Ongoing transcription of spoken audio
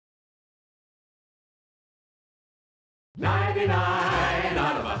99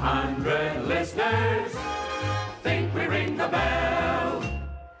 out of 100 listeners think we ring the bell.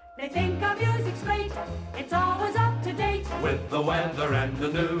 They think our music's great, it's always up to date. With the weather and the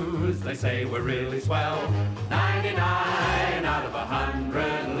news, they say we're really swell. 99 out of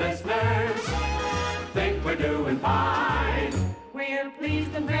 100 listeners think we're doing fine. We're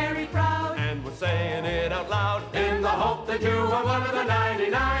pleased and very proud, and we're saying it out loud in the hope that you are one of the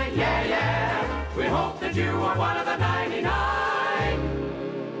 99. Yeah, yeah, we hope that you are one of the 99.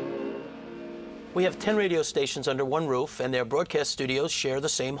 We have 10 radio stations under one roof, and their broadcast studios share the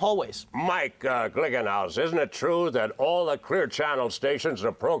same hallways. Mike Glickenhaus, isn't it true that all the Clear Channel stations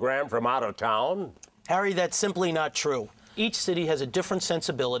are programmed from out of town? Harry, that's simply not true. Each city has a different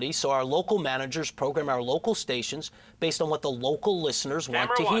sensibility, so our local managers program our local stations based on what the local listeners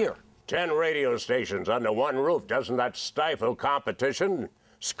want to hear. 10 radio stations under one roof. Doesn't that stifle competition?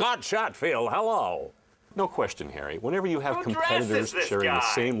 Scott Shotfield, hello. No question, Harry. Whenever you have competitors sharing the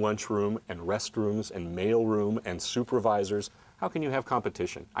same lunchroom and restrooms and mailroom and supervisors, how can you have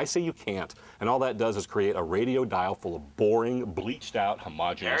competition? I say you can't. And all that does is create a radio dial full of boring, bleached out,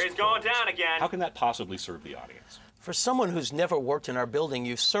 homogeneous Harry's going down again. How can that possibly serve the audience? For someone who's never worked in our building,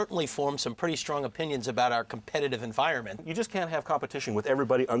 you've certainly formed some pretty strong opinions about our competitive environment. You just can't have competition with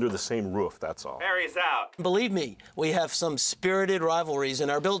everybody under the same roof, that's all. Harry's out. Believe me, we have some spirited rivalries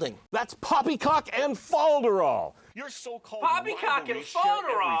in our building. That's poppycock and falderall. Your so-called Poppycock and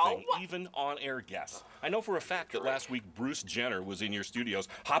falderall? Even on-air guests. I know for a fact that last week Bruce Jenner was in your studios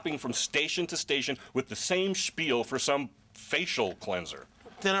hopping from station to station with the same spiel for some facial cleanser.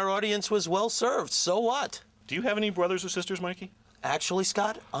 Then our audience was well served, so what? Do you have any brothers or sisters, Mikey? Actually,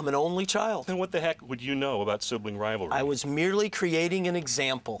 Scott, I'm an only child. Then what the heck would you know about sibling rivalry? I was merely creating an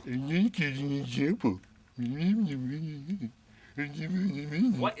example. What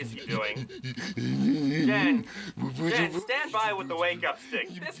is he doing? Jen, stand by with the wake-up stick.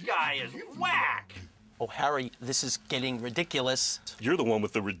 This guy is whack. Oh, Harry, this is getting ridiculous. You're the one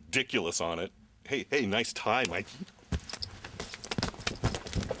with the ridiculous on it. Hey, nice tie, Mikey.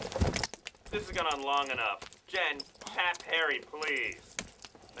 This has gone on long enough. Jen, tap Harry, please.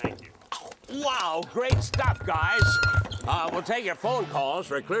 Thank you. Wow, great stuff, guys. We'll take your phone calls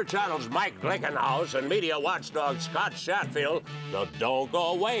for Clear Channel's Mike Glickenhaus and media watchdog Scott Shotfield. So don't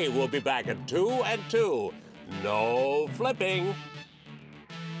go away. We'll be back at 2 and 2. No flipping.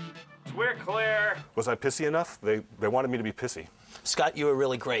 We're clear. Was I pissy enough? They wanted me to be pissy. Scott, you were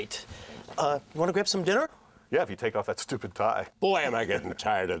really great. You want to grab some dinner? Yeah, if you take off that stupid tie. Boy, am I getting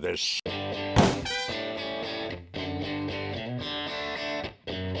tired of this.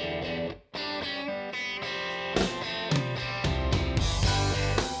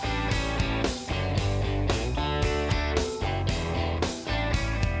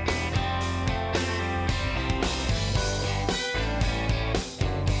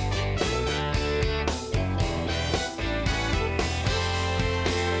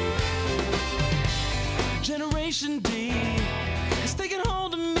 Generation D is taking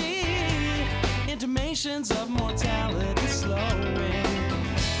hold of me. Intimations of mortality slowing.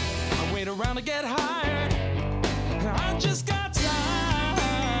 I wait around to get hired. I just got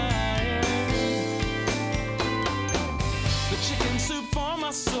tired. The chicken soup for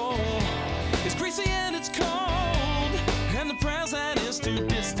my soul is greasy and it's cold, and the present is too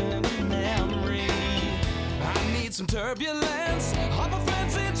distant a memory. I need some turbulence. Hop a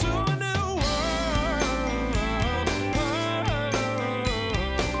fence into a new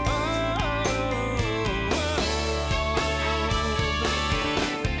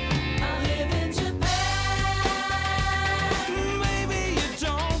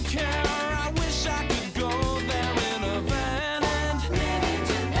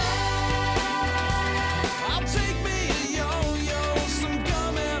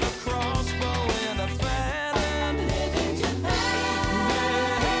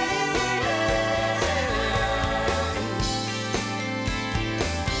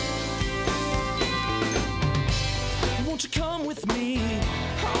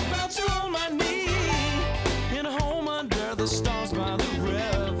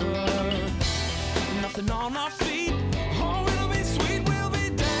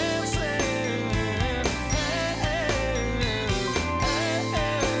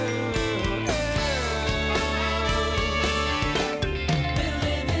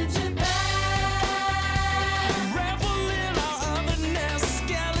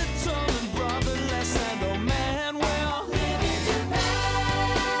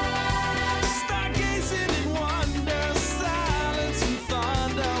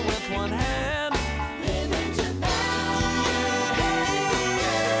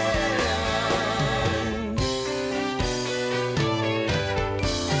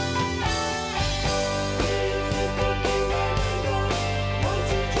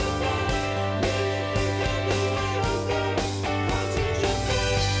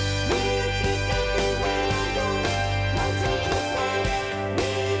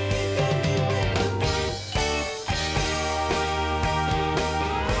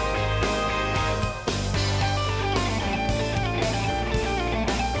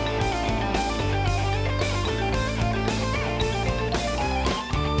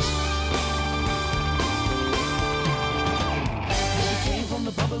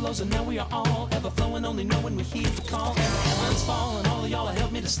we are all ever flowing, only knowing we heed the call. And the heavens fall, and all of y'all have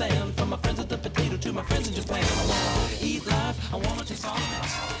helped me to stand. From my friends at the potato to my friends in Japan. I wanna eat life, I wanna taste all of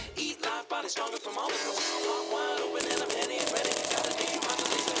it. Eat life, body stronger from all of it. Heart wide open and I'm heady and ready. Gotta be my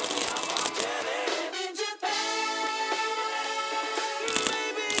delicious with me, I'm Jenny. Live in Japan.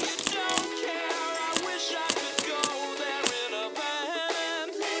 Maybe you don't care, I wish I could go there in a van.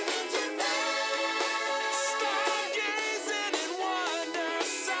 Live in Japan. Stargazing in wonder,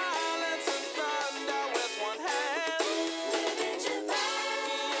 silence and thunder with one hand. Live in Japan.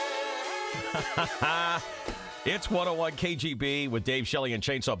 It's 101 KGB with Dave Shelley and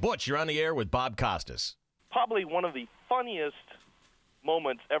Chainsaw Butch. You're on the air with Bob Costas. Probably one of the funniest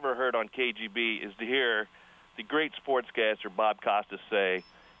moments ever heard on KGB is to hear the great sportscaster Bob Costas say,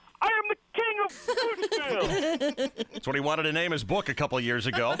 "I am the king of Bootsville." That's what he wanted to name his book a couple of years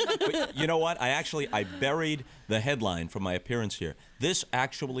ago. But you know what? I buried the headline from my appearance here. This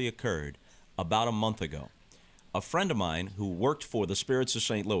actually occurred about a month ago. A friend of mine who worked for the Spirits of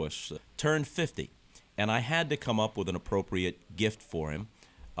St. Louis turned 50. And I had to come up with an appropriate gift for him.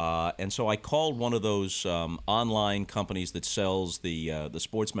 And so I called one of those online companies that sells the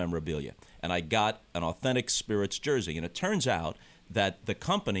sports memorabilia. And I got an authentic Spirits jersey. And it turns out that the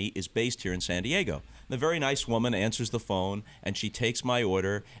company is based here in San Diego. The very nice woman answers the phone, and she takes my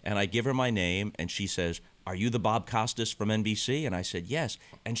order, and I give her my name, and she says, "Are you the Bob Costas from NBC?" And I said, "Yes."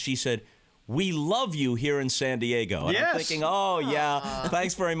 And she said, "We love you here in San Diego." And I'm thinking, oh, yeah,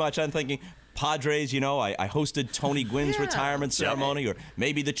 thanks very much. I'm thinking, Padres, you know, I hosted Tony Gwynn's retirement ceremony, or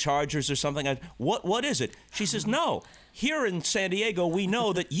maybe the Chargers or something. What is it? She says, "No, here in San Diego, we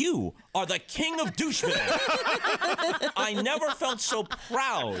know that you are the king of douchebag." I never felt so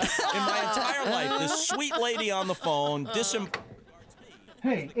proud in my entire life. This sweet lady on the phone,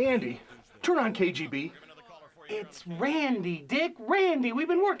 Hey, Andy, turn on KGB. It's Randy, Dick. Randy, we've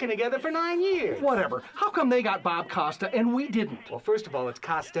been working together for 9 years. Whatever. How come they got Bob Costa and we didn't? Well, first of all, it's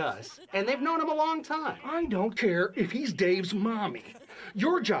Costas, and they've known him a long time. I don't care if he's Dave's mommy.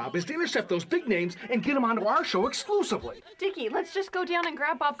 Your job is to intercept those big names and get them onto our show exclusively. Dickie, let's just go down and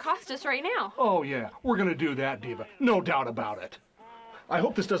grab Bob Costas right now. Oh, yeah. We're going to do that, Diva. No doubt about it. I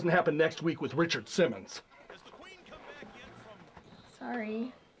hope this doesn't happen next week with Richard Simmons.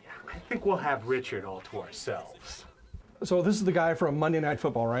 Sorry. I think we'll have Richard all to ourselves. So this is the guy from Monday Night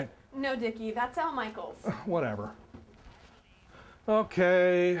Football, right? No, Dickie, that's Al Michaels. Whatever.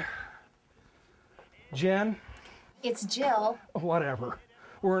 Okay. Jen? It's Jill. Whatever.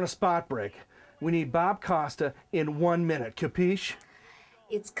 We're in a spot break. We need Bob Costa in 1 minute. Capiche?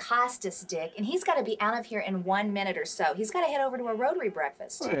 It's Costas, Dick, and he's got to be out of here in 1 minute or so. He's got to head over to a Rotary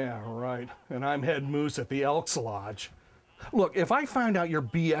breakfast. Yeah, right. And I'm head moose at the Elks Lodge. Look, if I find out you're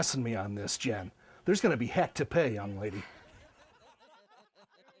BSing me on this, Jen, there's going to be heck to pay, young lady.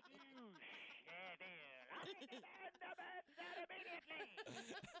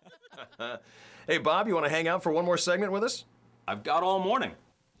 Hey, Bob, you want to hang out for one more segment with us? I've got all morning.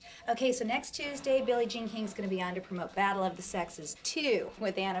 Okay, so next Tuesday, Billie Jean King's going to be on to promote Battle of the Sexes 2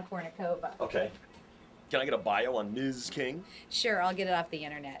 with Anna Kournikova. Okay. Can I get a bio on Ms. King? Sure, I'll get it off the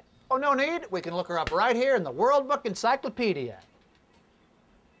internet. Oh, no need. We can look her up right here in the World Book Encyclopedia.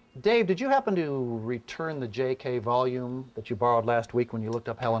 Dave, did you happen to return the J.K. volume that you borrowed last week when you looked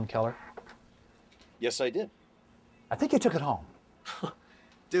up Helen Keller? Yes, I did. I think you took it home.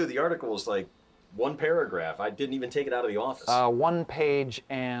 Dude, the article was like one paragraph. I didn't even take it out of the office. 1 page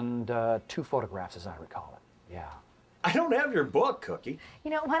and 2 photographs, as I recall it. Yeah. I don't have your book, Cookie.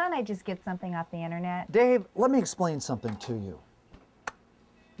 You know, why don't I just get something off the internet? Dave, let me explain something to you.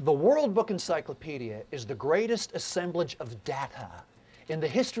 The World Book Encyclopedia is the greatest assemblage of data in the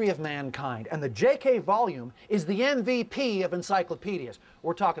history of mankind, and the J.K. volume is the MVP of encyclopedias.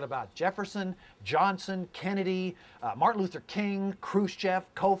 We're talking about Jefferson, Johnson, Kennedy, Martin Luther King, Khrushchev,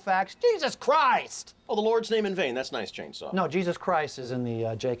 Koufax. Jesus Christ! Oh, the Lord's name in vain. That's nice, Chainsaw. No, Jesus Christ is in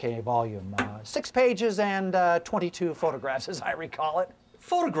the J.K. volume. 6 pages and 22 photographs, as I recall it.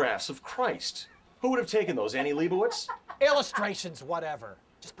 Photographs of Christ. Who would have taken those, Annie Leibovitz? Illustrations, whatever.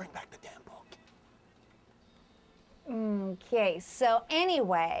 Just bring back the damn book. Okay, so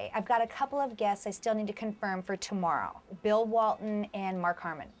anyway, I've got a couple of guests I still need to confirm for tomorrow. Bill Walton and Mark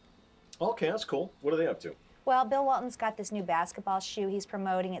Harmon. Okay, that's cool. What are they up to? Well, Bill Walton's got this new basketball shoe he's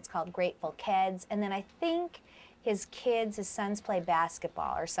promoting. It's called Grateful Kids. And then I think his sons play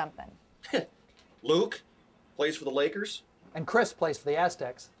basketball or something. Luke plays for the Lakers? And Chris plays for the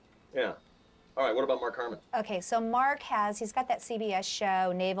Aztecs. Yeah. All right, what about Mark Harmon? Okay, so Mark he's got that CBS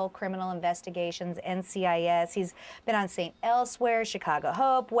show, Naval Criminal Investigations, NCIS. He's been on St. Elsewhere, Chicago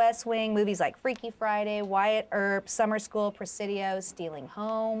Hope, West Wing, movies like Freaky Friday, Wyatt Earp, Summer School, Presidio, Stealing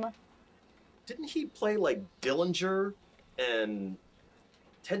Home. didn't he play like Dillinger and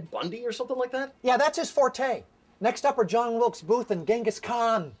Ted Bundy or something like that? Yeah, that's his forte. Next up are John Wilkes Booth and Genghis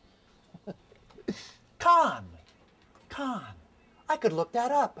Khan. Khan. I could look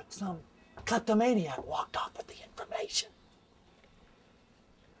that up, but some kleptomaniac walked off with the information.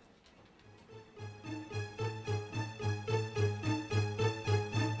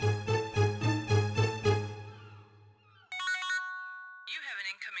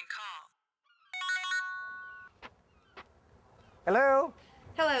 Hello?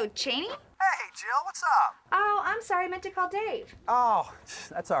 Hello, Cheney? Hey, Jill, what's up? Oh, I'm sorry. I meant to call Dave. Oh,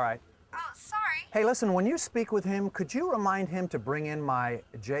 that's all right. Oh, sorry. Hey, listen, when you speak with him, could you remind him to bring in my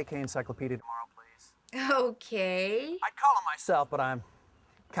JK Encyclopedia tomorrow, please? Okay. I'd call him myself, but I'm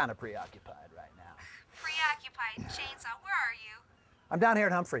kind of preoccupied right now. Preoccupied. Chainsaw, where are you? I'm down here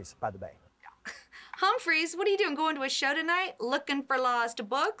at Humphreys by the bay. Humphreys, what are you doing? Going to a show tonight? Looking for lost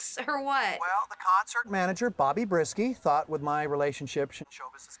books or what? Well, the concert manager, Bobby Brisky, thought with my relationships and show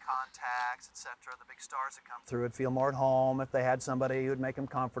business contacts, etc., the big stars that come through would feel more at home if they had somebody who'd make them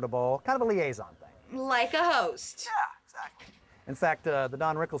comfortable. Kind of a liaison thing. Like a host. Yeah, exactly. In fact, the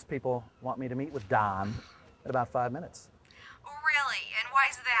Don Rickles people want me to meet with Don in about 5 minutes. Really? And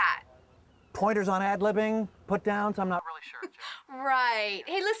why's that? Pointers on ad-libbing, put-downs, I'm not really sure, Jill. Right.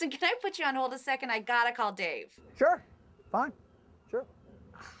 Hey, listen, can I put you on hold a second? I gotta call Dave. Sure. Fine. Sure.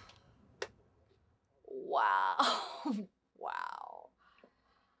 Wow. Wow.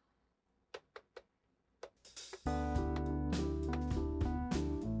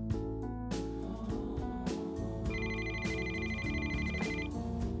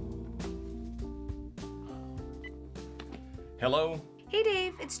 Hello? Hey,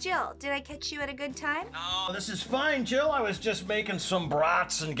 Dave, it's Jill. Did I catch you at a good time? Oh, this is fine, Jill. I was just making some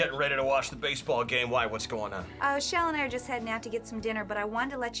brats and getting ready to watch the baseball game. Why? What's going on? Shell and I are just heading out to get some dinner, but I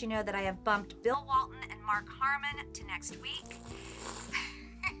wanted to let you know that I have bumped Bill Walton and Mark Harmon to next week.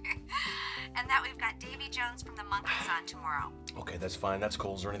 And that we've got Davy Jones from the Monkees on tomorrow. Okay, that's fine. That's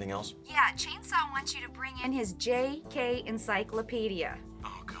cool. Is there anything else? Yeah, Chainsaw wants you to bring in his JK Encyclopedia.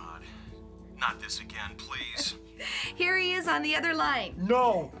 Oh, God. Not this again, please. Here he is on the other line.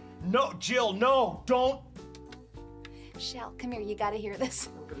 No, Jill, no, don't. Shell, come here. You got to hear this.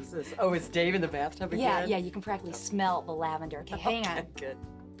 What is this? Oh, it's Dave in the bathtub again? Yeah, you can practically smell the lavender. Okay, hang on. Good.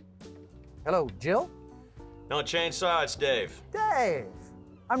 Hello, Jill? No, Chainsaw, it's Dave. Dave!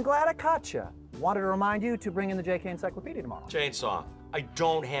 I'm glad I caught you. Wanted to remind you to bring in the JK Encyclopedia tomorrow. Chainsaw, I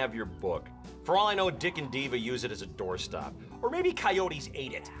don't have your book. For all I know, Dick and Diva use it as a doorstop. Or maybe coyotes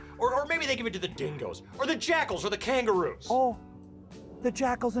ate it. Or maybe they give it to the dingoes. Or the jackals or the kangaroos. Oh, the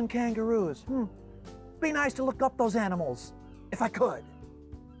jackals and kangaroos. Be nice to look up those animals, if I could.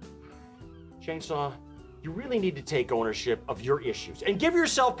 Chainsaw, you really need to take ownership of your issues and give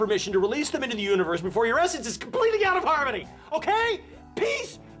yourself permission to release them into the universe before your essence is completely out of harmony. Okay?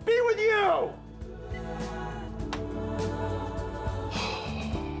 Peace be with you!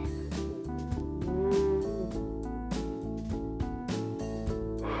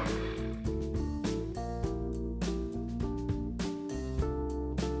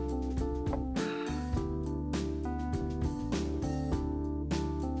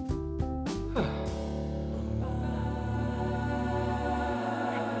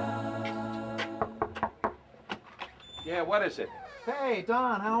 Yeah, what is it? Hey,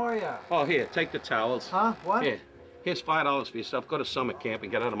 Don, how are you? Oh, here, take the towels. Huh? What? Here's $5 for yourself. Go to summer camp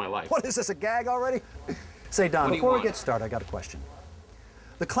and get out of my life. What is this, a gag already? Say, Don, What do you before we want? get started, I got a question.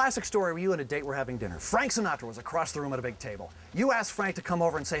 The classic story where you and a date were having dinner. Frank Sinatra was across the room at a big table. You asked Frank to come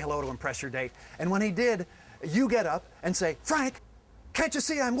over and say hello to impress your date. And when he did, you get up and say, Frank, can't you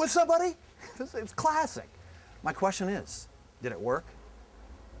see I'm with somebody? It's classic. My question is, did it work?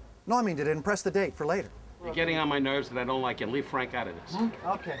 No, I mean, did it impress the date for later? You're getting on my nerves and I don't like it. Leave Frank out of this.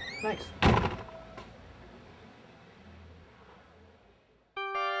 Okay, thanks.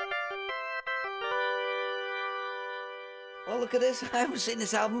 Oh, look at this. I haven't seen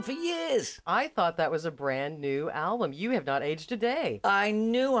this album for years. I thought that was a brand new album. You have not aged a day. I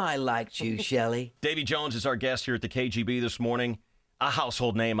knew I liked you, Shelley. Davy Jones is our guest here at the KGB this morning. A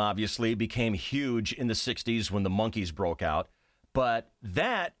household name, obviously, became huge in the 60s when the Monkees broke out. But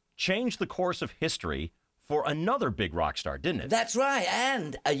that changed the course of history for another big rock star, didn't it? That's right.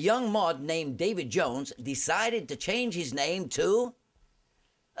 And a young mod named David Jones decided to change his name to...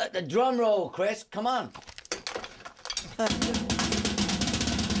 the drum roll, Chris. Come on.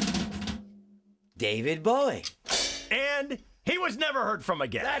 David Bowie. And He was never heard from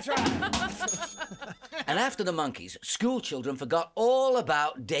again. That's right. And after the monkeys, school children forgot all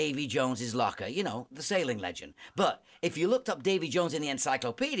about Davy Jones's locker, you know, the sailing legend. But if you looked up Davy Jones in the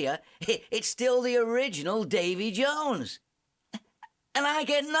encyclopedia, it's still the original Davy Jones. And I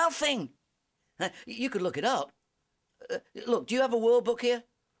get nothing. You could look it up. Look, do you have a World Book here?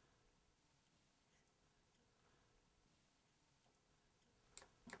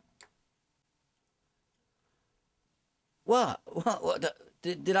 What?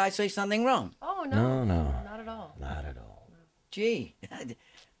 Did I say something wrong? Oh, no. No. Not at all. Not at all. Gee,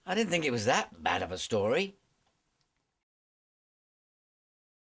 I didn't think it was that bad of a story.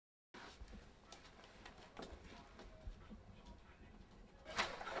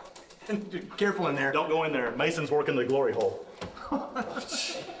 Careful in there. Don't go in there. Mason's working the glory hole.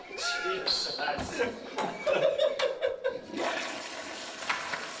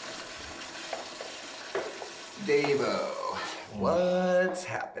 Davo, what's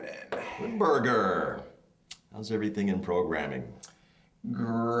happening? Burger. How's everything in programming?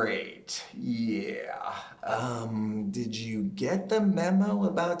 Great. Yeah. Did you get the memo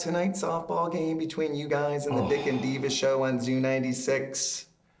about tonight's softball game between you guys and the Dick and Diva show on Zoo 96?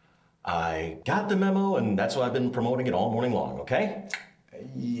 I got the memo, and that's why I've been promoting it all morning long, okay?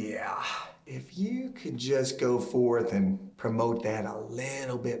 Yeah. If you could just go forth and promote that a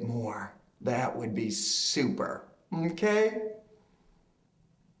little bit more, that would be super. Okay?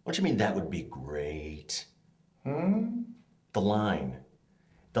 What do you mean that would be great? Hmm? The line.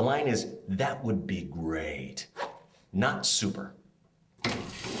 The line is, that would be great. Not super.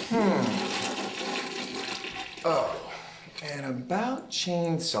 Oh, and about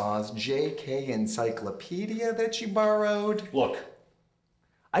Chainsaw's JK Encyclopedia that you borrowed? Look,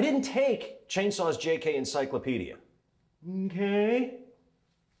 I didn't take Chainsaw's JK Encyclopedia. Okay?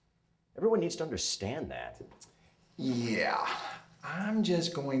 Everyone needs to understand that. Yeah, I'm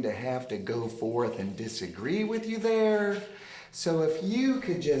just going to have to go forth and disagree with you there. So if you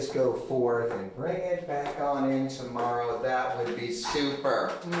could just go forth and bring it back on in tomorrow, that would be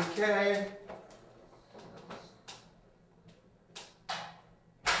super, okay?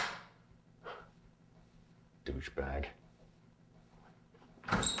 Douchebag.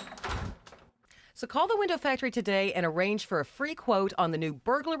 So call the Window Factory today and arrange for a free quote on the new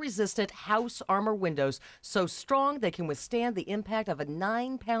burglar-resistant House Armor windows, so strong they can withstand the impact of a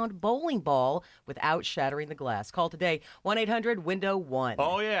 9-pound bowling ball without shattering the glass. Call today, 1-800-WINDOW-1.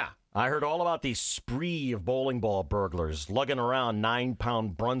 Oh, yeah. I heard all about the spree of bowling ball burglars lugging around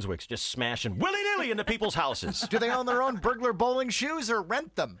 9-pound Brunswicks, just smashing willy-nilly into people's houses. Do they own their own burglar bowling shoes or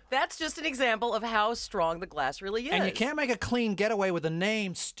rent them? That's just an example of how strong the glass really is. And you can't make a clean getaway with a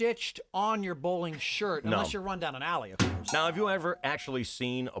name stitched on your bowling shirt No. unless you run down an alley, of course. Now, have you ever actually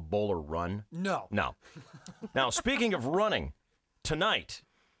seen a bowler run? No. No. Now, speaking of running, tonight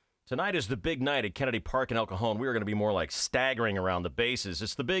is the big night at Kennedy Park in El Cajon. We are going to be more like staggering around the bases.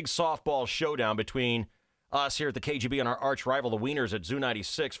 It's the big softball showdown between us here at the KGB and our arch rival, the Wieners, at Zoo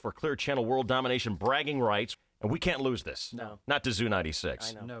 96 for Clear Channel World Domination bragging rights. And we can't lose this. No. Not to Zoo 96.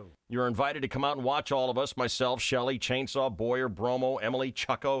 I know. No. You're invited to come out and watch all of us, myself, Shelley, Chainsaw, Boyer, Bromo, Emily,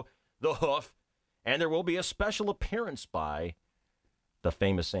 Chucko, The Hoof, and there will be a special appearance by the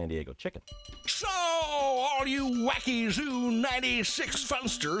famous San Diego Chicken. So, all you wacky Zoo 96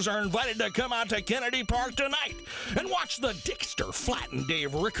 funsters are invited to come out to Kennedy Park tonight and watch the Dickster flatten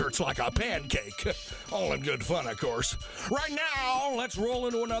Dave Rickards like a pancake. All in good fun, of course. Right now, let's roll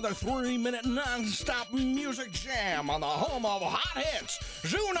into another 3-minute non-stop music jam on the home of hot hits,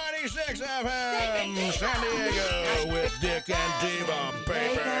 Zoo 96 FM, San Diego, with Dick and Diva,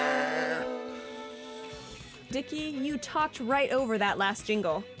 baby. Dickie, you talked right over that last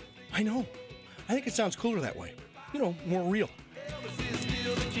jingle. I know. I think it sounds cooler that way. You know, more real.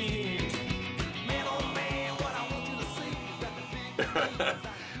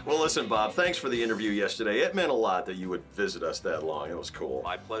 Well, listen, Bob, thanks for the interview yesterday. It meant a lot that you would visit us that long. It was cool.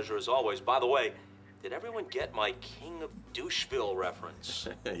 My pleasure as always. By the way, did everyone get my King of Doucheville reference?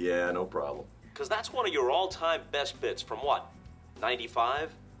 Yeah, no problem. Because that's one of your all-time best bits from what,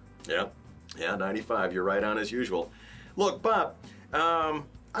 95? Yeah, 95. You're right on as usual. Look, Bob,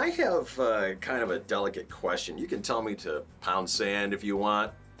 I have kind of a delicate question. You can tell me to pound sand if you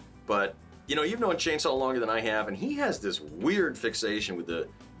want, but, you know, you've known Chainsaw longer than I have, and he has this weird fixation with the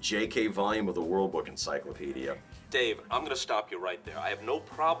JK volume of the World Book Encyclopedia. Dave, I'm going to stop you right there. I have no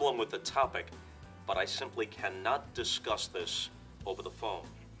problem with the topic, but I simply cannot discuss this over the phone.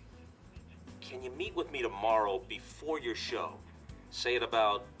 Can you meet with me tomorrow before your show? Say at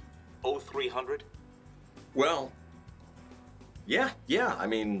about 0300? Well, yeah, I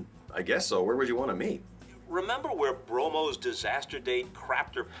mean, I guess so. Where would you want to meet? remember where Bromo's disaster date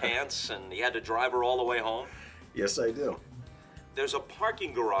crapped her pants and he had to drive her all the way home? Yes, I do. There's a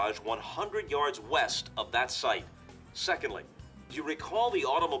parking garage 100 yards west of that site. Secondly, do you recall the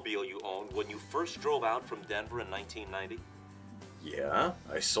automobile you owned when you first drove out from Denver in 1990? Yeah,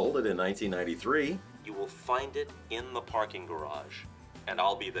 I sold it in 1993. You will find it in the parking garage, and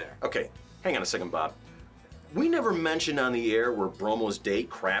I'll be there. Okay, hang on a second, Bob. We never mentioned on the air where Bromo's date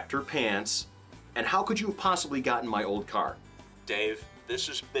crapped her pants, and how could you have possibly gotten my old car? Dave, this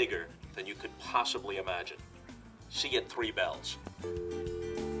is bigger than you could possibly imagine. See you at 3 bells.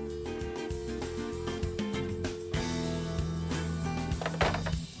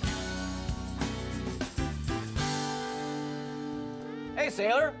 Hey,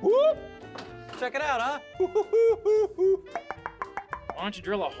 sailor. Whoop! Check it out, huh? Why don't you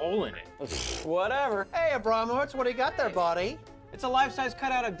drill a hole in it? Whatever. Hey, Abramowitz, what do you got there, buddy? It's a life-size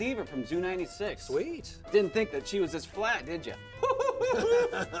cutout of Diva from Zoo 96. Sweet. Didn't think that she was this flat, did you?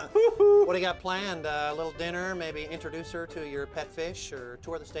 What do you got planned? A little dinner, maybe introduce her to your pet fish or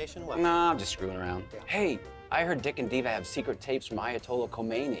tour the station? What? No, I'm just screwing around. Yeah. Hey, I heard Dick and Diva have secret tapes from Ayatollah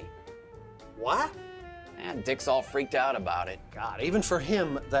Khomeini. What? Man, Dick's all freaked out about it. God, even for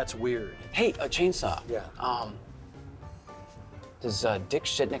him, that's weird. Hey, a chainsaw. Yeah. Does Dick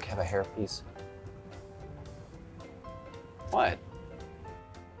Shitnick have a hairpiece? What?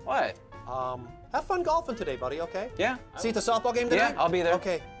 What? Have fun golfing today, buddy, okay? Yeah. See you at the softball game today? Yeah, I'll be there.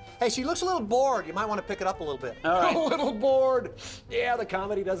 Okay. Hey, she looks a little bored. You might want to pick it up a little bit. All right. A little bored. Yeah, the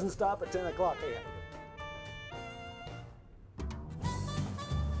comedy doesn't stop at 10 o'clock. Hey,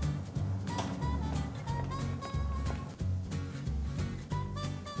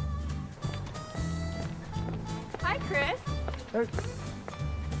 Hi, Chris.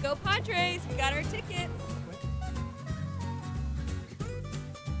 Go Padres. We got our tickets.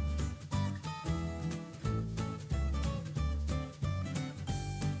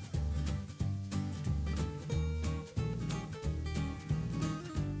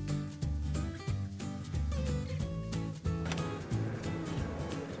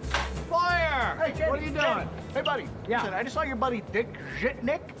 Fire! Hey, Jenny, what are you doing? Hey, buddy. Yeah. Listen, I just saw your buddy Dick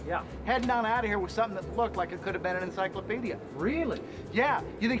Zhitnik. Yeah. Heading on out of here with something that looked like it could have been an encyclopedia. Really? Yeah.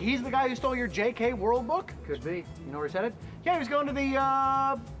 You think he's the guy who stole your J.K. World book? Could be. You know where he's headed? Yeah, he was going to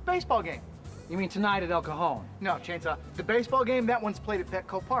the baseball game. You mean tonight at El Cajon? No, Chainsaw. The baseball game, that one's played at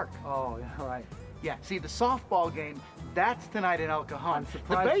Petco Park. Oh, yeah, all right. Yeah, see, the softball game, that's tonight in El Cajon. I'm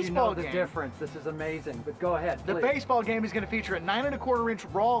surprised the baseball you know the game, difference. This is amazing, but go ahead, The please. baseball game is going to feature a 9 1/4-inch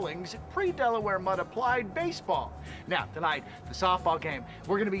Rawlings pre-Delaware mud applied baseball. Now, tonight, the softball game,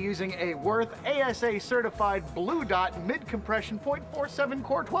 we're going to be using a Worth ASA certified Blue Dot mid-compression .47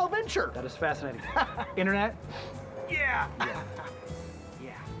 core 12-incher. That is fascinating. Internet? Yeah. Yeah.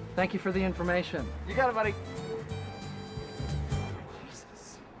 Thank you for the information. You got it, buddy.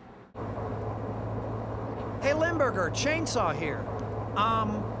 Hey, Limburger, Chainsaw here.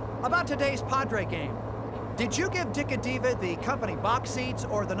 About today's Padre game. Did you give Dick and Diva the company box seats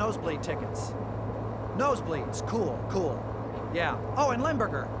or the nosebleed tickets? Nosebleeds, cool, cool. Yeah. Oh, and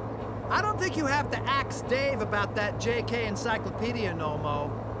Limburger, I don't think you have to ask Dave about that JK Encyclopedia no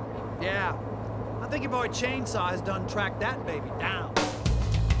mo. Yeah. I think your boy Chainsaw has done tracked that baby down.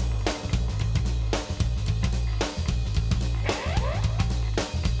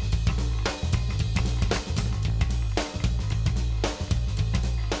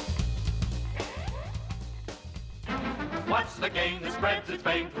 What's the game that spreads its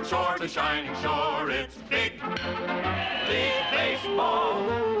fame from shore to shining shore? It's big league baseball.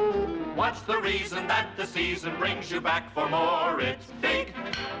 What's the reason that the season brings you back for more? It's big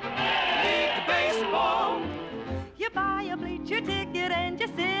league baseball. You buy a bleacher ticket and you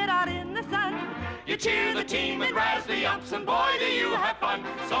sit out in the sun. You cheer the team and razz the umps, and boy, do you have fun.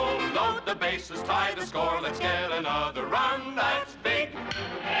 So load the bases, tie the score, let's get another run. That's big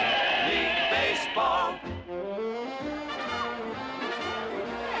league baseball.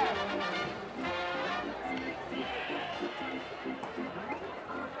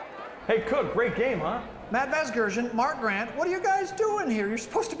 Hey, Cook, great game, huh? Matt Vesgersian, Mark Grant, what are you guys doing here? You're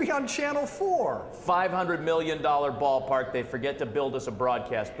supposed to be on Channel 4. $500 million ballpark. They forget to build us a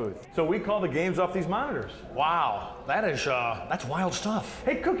broadcast booth. So we call the games off these monitors. Wow, that's wild stuff.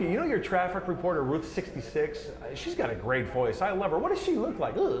 Hey, Cookie, you know your traffic reporter, Ruth 66? She's got a great voice. I love her. What does she look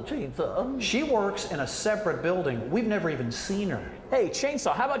like? She works in a separate building. We've never even seen her. Hey,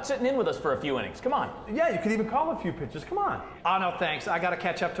 Chainsaw, how about sitting in with us for a few innings? Come on. Yeah, you could even call a few pitches. Come on. Oh, no, thanks. I got to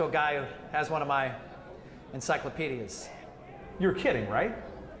catch up to a guy who has one of my encyclopedias. You're kidding, right?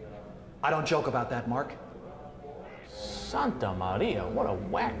 I don't joke about that, Mark. Santa Maria, what a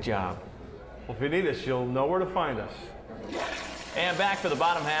whack job. Well, if you need us, you'll know where to find us. And back for the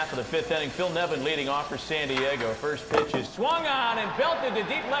bottom half of the fifth inning. Phil Nevin leading off for San Diego. First pitch is swung on and belted to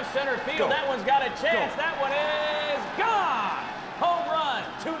deep left center field. That one's got a chance. That one is gone. Home run,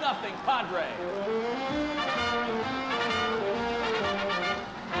 2-0 Padres.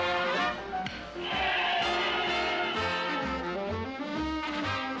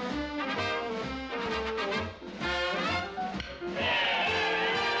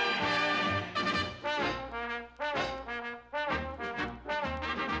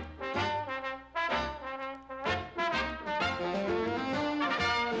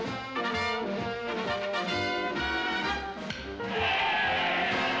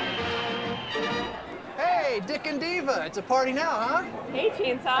 Hey, Dick and Diva, it's a party now, huh? Hey,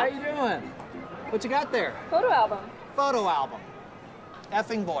 Chainsaw. How you doing? What you got there? Photo album. Photo album.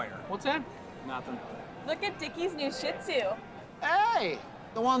 Effing voyeur. What's that? Nothing. Look at Dickie's new Shih Tzu. Hey,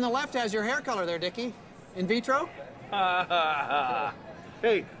 the one on the left has your hair color there, Dickie. In vitro?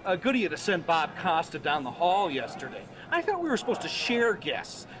 Hey, good of you to send Bob Costa down the hall yesterday. I thought we were supposed to share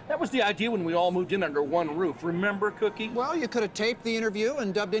guests. That was the idea when we all moved in under one roof. Remember, Cookie? Well, you could have taped the interview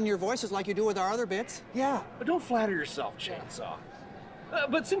and dubbed in your voices like you do with our other bits. Yeah, but don't flatter yourself, Chainsaw.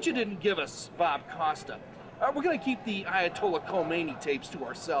 But since you didn't give us Bob Costa, we're going to keep the Ayatollah Khomeini tapes to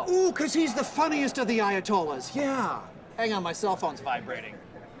ourselves. Ooh, 'cause he's the funniest of the Ayatollahs. Yeah. Hang on, my cell phone's vibrating.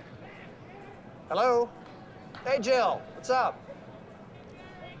 Hello? Hey, Jill, what's up?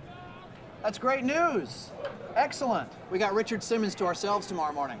 That's great news. Excellent. We got Richard Simmons to ourselves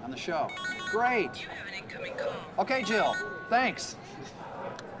tomorrow morning on the show. Great. You have an incoming call. Okay, Jill. Thanks.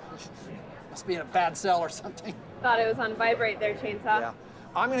 Must be in a bad cell or something. Thought it was on vibrate there, Chainsaw. Yeah.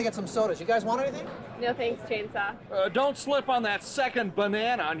 I'm gonna get some sodas. You guys want anything? No thanks, Chainsaw. Don't slip on that second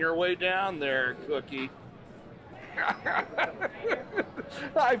banana on your way down there, Cookie.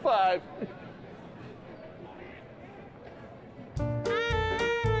 High five.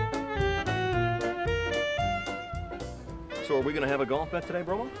 So are we going to have a golf bet today,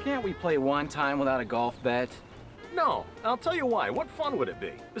 Bromo? Can't we play one time without a golf bet? No. I'll tell you why. What fun would it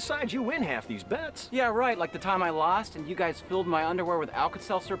be? Besides, you win half these bets. Yeah, right. Like the time I lost and you guys filled my underwear with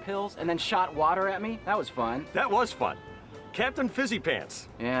Alka-Seltzer pills and then shot water at me. That was fun. That was fun. Captain Fizzy Pants.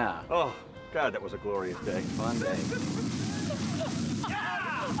 Yeah. Oh, God, that was a glorious day. Fun day.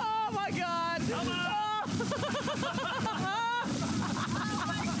 Oh, my God.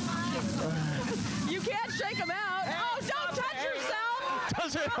 You can't shake him out. Oh, don't touch yourself.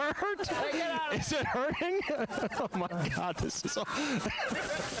 Does it hurt? Is it hurting? Oh my God, this is all... I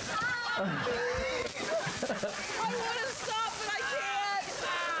want to stop, but I can't.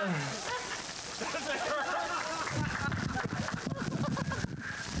 Does it hurt?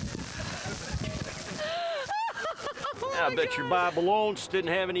 I bet your Bible Ounce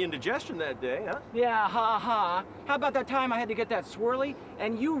didn't have any indigestion that day, huh? Yeah, ha ha. How about that time I had to get that swirly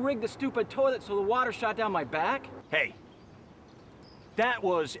and you rigged the stupid toilet so the water shot down my back? Hey, that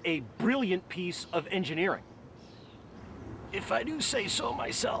was a brilliant piece of engineering. If I do say so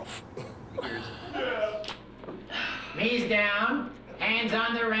myself. Knees down, hands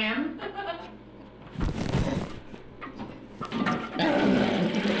on the rim. What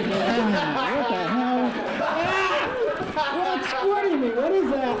the hell? What's squirting me? What is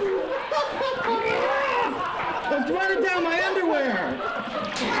that? It's running down my underwear.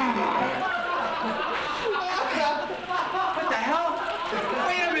 What the hell?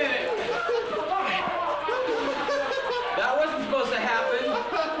 Wait a minute. That wasn't supposed to happen.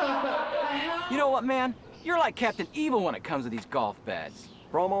 You know what, man? You're like Captain Evil when it comes to these golf bets.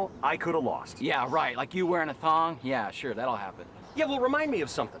 Bromo, I could have lost. Yeah, right. Like you wearing a thong? Yeah, sure, that'll happen. Yeah, well, remind me of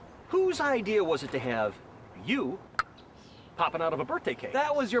something. Whose idea was it to have you popping out of a birthday cake?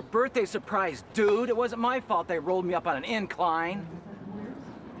 That was your birthday surprise, dude. It wasn't my fault they rolled me up on an incline.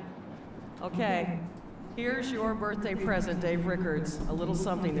 Okay, here's your birthday present, Dave Rickards. A little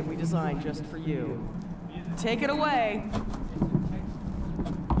something that we designed just for you. Take it away.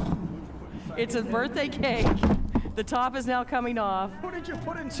 It's a birthday cake. The top is now coming off. What did you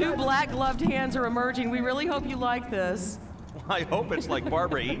put inside? Two black gloved hands are emerging. We really hope you like this. I hope it's like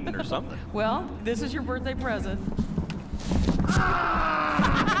Barbara Eaton or something. Well, this is your birthday present. And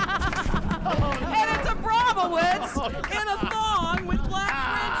it's a Bromowitz in a thong with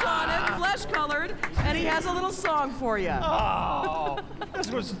black fringe on it, flesh-colored, and he has a little song for you. Oh,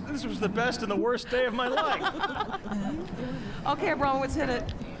 this was the best and the worst day of my life. Okay, Bromowitz, hit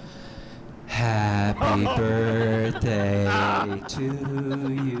it. Happy birthday to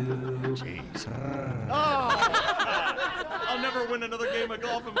you. Jeez. I'll never win another game of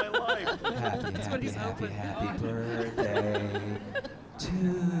golf in my life. Happy birthday to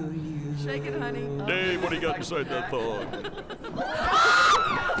you. Shake it, honey. Dave, what do you got inside that thong?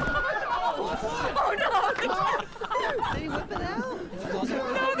 Oh, no. Did he whip it out?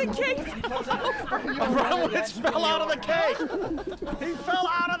 No, the cake Rollins fell out of the cake. He fell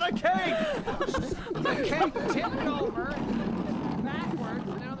out of the cake. The cake tipped over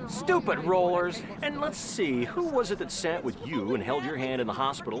backwards. Stupid rollers. And let's see, who was it that sat with you and held your hand in the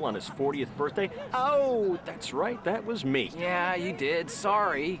hospital on his 40th birthday? Oh, that's right, that was me. Yeah, you did.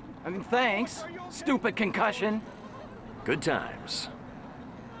 Sorry. Thanks. Stupid concussion. Good times.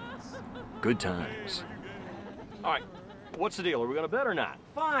 Good times. All right, what's the deal? Are we gonna bet or not?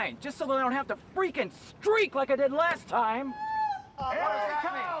 Fine, just so that I don't have to freaking streak like I did last time. Here it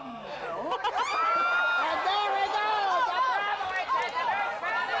comes! And there it goes!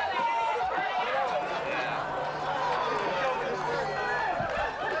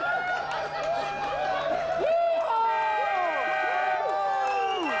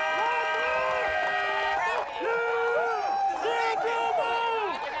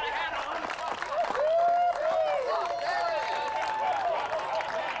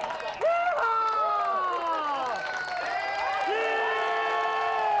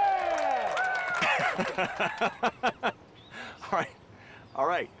 All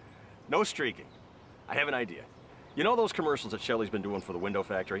right. No streaking. I have an idea. You know those commercials that Shelley's been doing for the window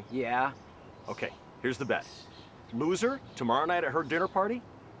factory? Yeah. Okay, here's the bet. Loser, tomorrow night at her dinner party,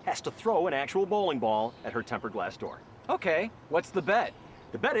 has to throw an actual bowling ball at her tempered glass door. Okay, what's the bet?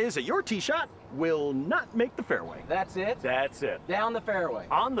 The bet is that your tee shot will not make the fairway. That's it? That's it. Down the fairway.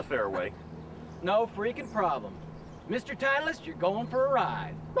 On the fairway. No freaking problem. Mr. Titleist, you're going for a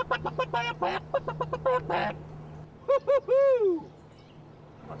ride.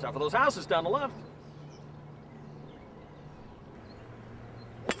 Watch out for those houses down the left.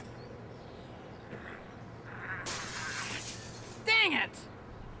 Dang it!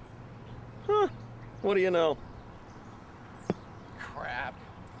 Huh. What do you know? Crap.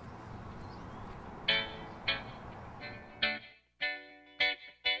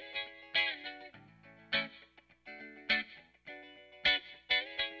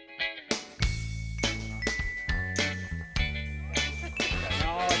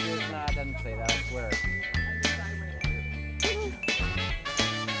 No, it is not. It doesn't say that, I swear.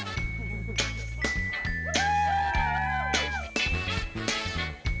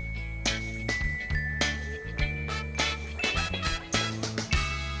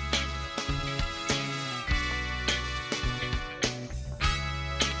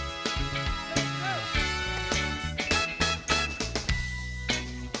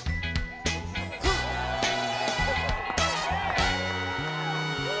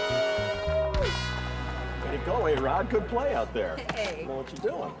 Way to go, A-Rod. Good play out there. Hey. I know what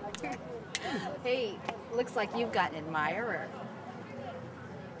you're doing. Hey, looks like you've got an admirer.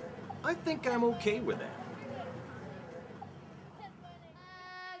 I think I'm okay with that.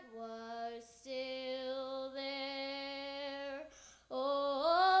 Was still there.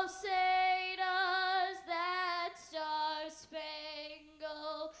 Oh, say does that star-spangled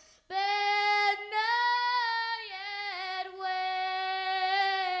banner yet wave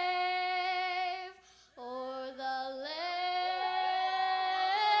o'er the land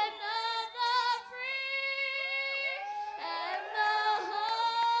of the free and the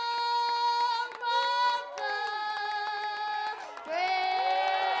home of the brave.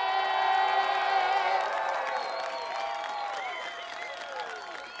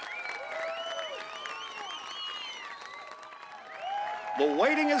 The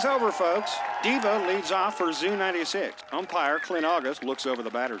waiting is over, folks. Diva leads off for Zoo 96. Umpire Clint August looks over the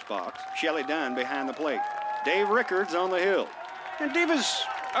batter's box. Shelley Dunn behind the plate. Dave Rickards on the hill. And Diva's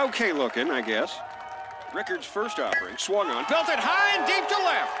okay looking, I guess. Rickards' first offering swung on, belted high and deep to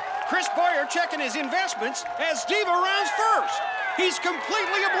left. Chris Boyer checking his investments as Diva rounds first. He's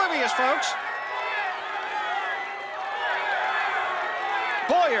completely oblivious, folks.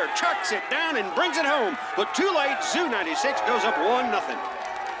 Boyer chucks it down and brings it home, but too late. Zoo 96 goes up 1-0.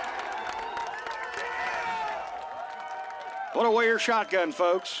 Put away your shotgun,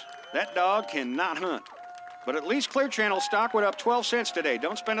 folks. That dog cannot hunt. But at least Clear Channel stock went up 12 cents today.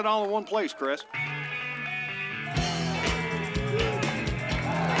 Don't spend it all in one place, Chris.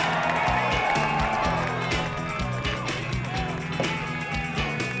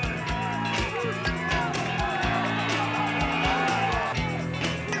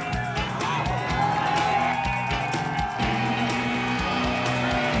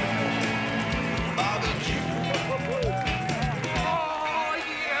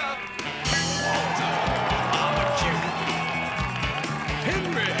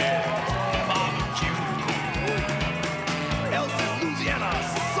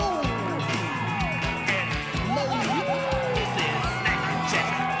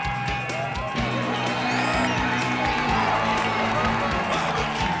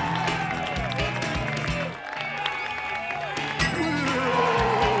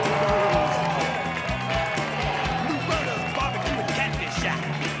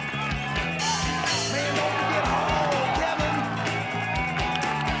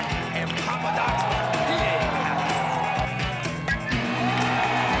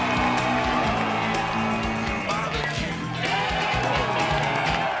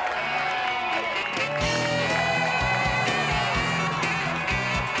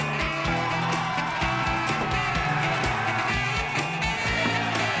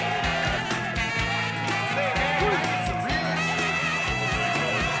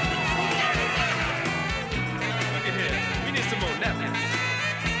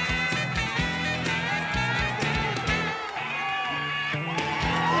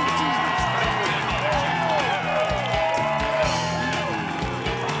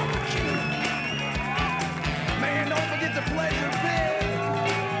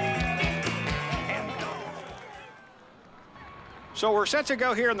 So we're set to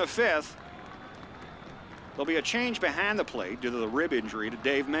go here in the 5th. There'll be a change behind the plate due to the rib injury to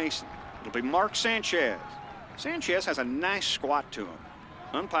Dave Mason. It'll be Mark Sanchez. Sanchez has a nice squat to him.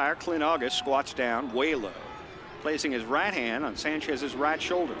 Umpire Clint August squats down way low, placing his right hand on Sanchez's right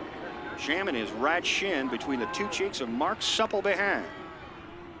shoulder, jamming his right shin between the two cheeks of Mark's supple behind.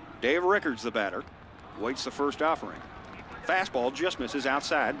 Dave Rickards, the batter, waits the first offering. Fastball just misses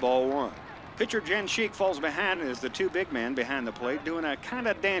outside, ball 1. Pitcher Jen Sheik falls behind as the two big men behind the plate doing a kind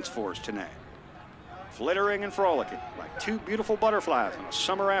of dance for us tonight. Flittering and frolicking like two beautiful butterflies on a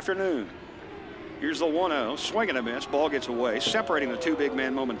summer afternoon. Here's the 1-0, swing and a miss, ball gets away, separating the two big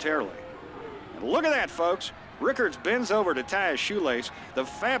men momentarily. And look at that, folks. Rickards bends over to tie his shoelace, the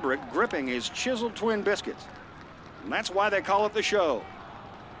fabric gripping his chiseled twin biscuits. And that's why they call it the show.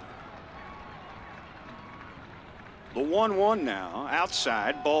 The 1-1 now,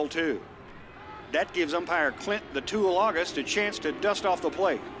 outside, ball 2. That gives umpire Clint the Tool August a chance to dust off the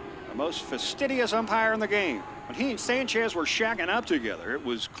plate. The most fastidious umpire in the game. When he and Sanchez were shacking up together, it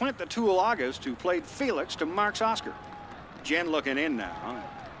was Clint the Tool August who played Felix to Mark's Oscar. Jen looking in now.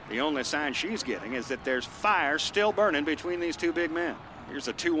 The only sign she's getting is that there's fire still burning between these two big men. Here's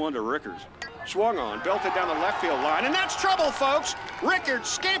the 2-1 to Rickards. Swung on, belted down the left field line, and that's trouble, folks! Rickards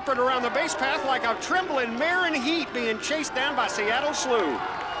scampered around the base path like a trembling mare in heat being chased down by Seattle Slew.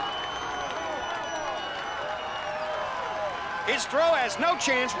 His throw has no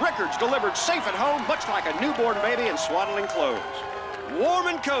chance. Rickards delivered safe at home, much like a newborn baby in swaddling clothes. Warm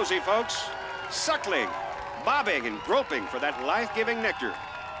and cozy, folks. Suckling, bobbing, and groping for that life-giving nectar.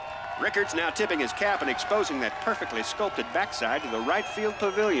 Rickards now tipping his cap and exposing that perfectly sculpted backside to the right field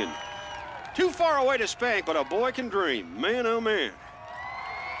pavilion. Too far away to spank, but a boy can dream. Man, oh man.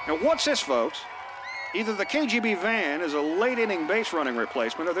 Now, what's this, folks? Either the KGB van is a late-inning base-running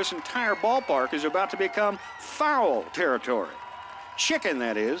replacement, or this entire ballpark is about to become foul territory. Chicken,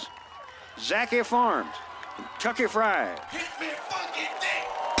 that is. Zacky Farms, Kentucky Fried. Hit me funky dick.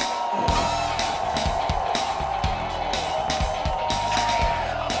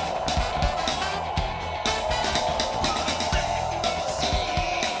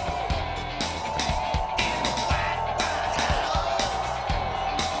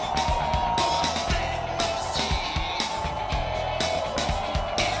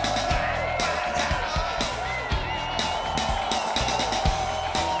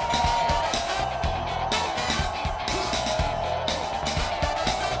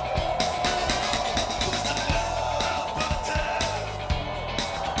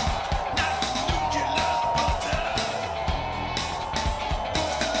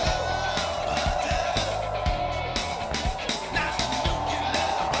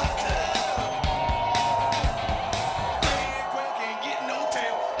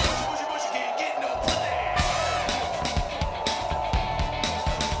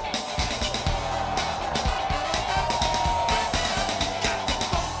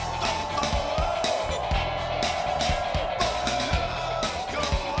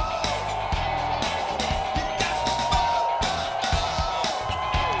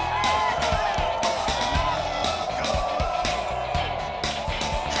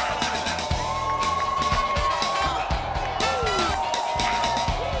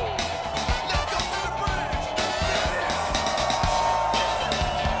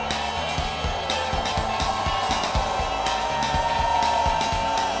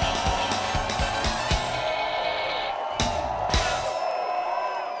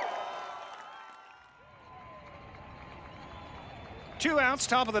 Two outs,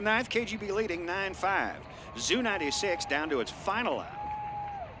 top of the ninth, KGB leading 9-5. Zoo 96 down to its final out.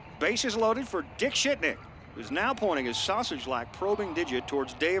 Bases loaded for Dick Shitnick, who's now pointing his sausage-like probing digit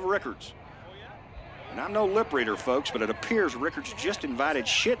towards Dave Rickards. And I'm no lip reader, folks, but it appears Rickards just invited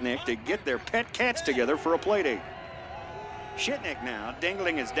Shitnick to get their pet cats together for a playdate. Shitnick now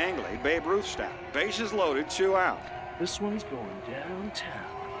dangling his dangly, Babe Ruth style. Bases loaded, 2 out. This one's going downtown.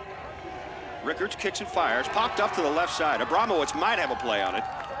 Rickards kicks and fires, popped up to the left side. Abramowitz might have a play on it.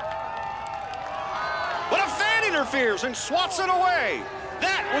 But a fan interferes and swats it away.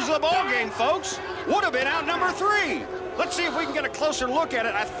 That was the ball game, folks. Would have been out number 3. Let's see if we can get a closer look at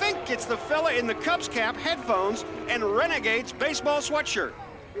it. I think it's the fella in the Cubs cap, headphones, and Renegades baseball sweatshirt.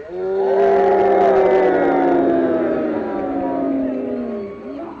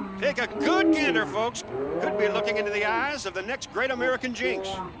 Take a good gander, folks. Could be looking into the eyes of the next great American jinx.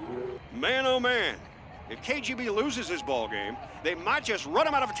 Man, oh man, if KGB loses this ball game, they might just run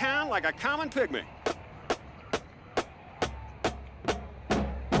him out of town like a common pygmy.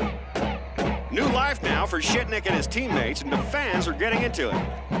 New life now for Shitnick and his teammates, and the fans are getting into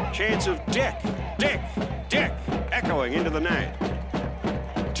it. Chants of Dick, Dick, Dick, echoing into the night.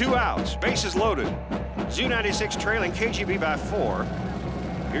 2 outs, bases loaded. Zoo 96 trailing KGB by 4.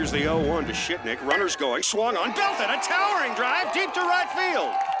 Here's the 0-1 to Shitnick. Runners going, swung on, belted, a towering drive deep to right field.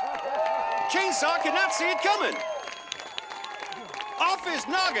 Chainsaw could not see it coming. Off his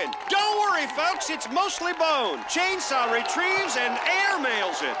noggin. Don't worry, folks, it's mostly bone. Chainsaw retrieves and air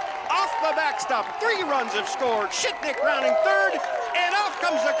mails it. Off the backstop, 3 runs have scored. Shitnick rounding third, and off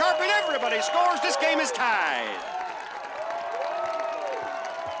comes the carpet. Everybody scores. This game is tied.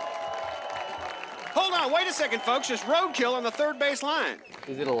 Hold on, wait a second, folks. There's roadkill on the third base line.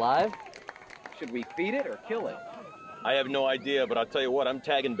 Is it alive? Should we feed it or kill it? I have no idea, but I'll tell you what, I'm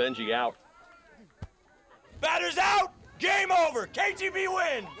tagging Benji out. Batter's out! Game over! KGB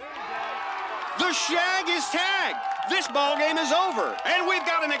wins! The shag is tagged. This ball game is over, and we've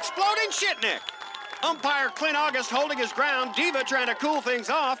got an exploding Shitnick. Umpire Clint August holding his ground, Diva trying to cool things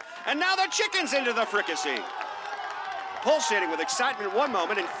off, and now the chicken's into the fricassee. Pulsating with excitement one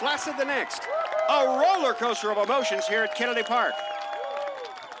moment and flaccid the next. A roller coaster of emotions here at Kennedy Park.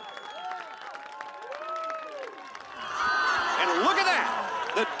 And look at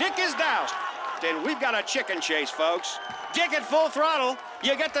that. The dick is doused. And we've got a chicken chase, folks. Dick at full throttle.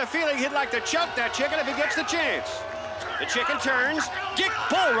 You get the feeling he'd like to choke that chicken if he gets the chance. The chicken turns. Dick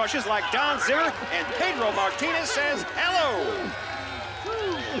bull rushes like Don Zimmer, and Pedro Martinez says hello.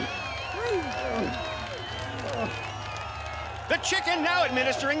 The chicken now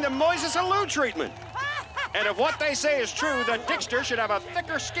administering the Moises Alou treatment. And if what they say is true, the Dickster should have a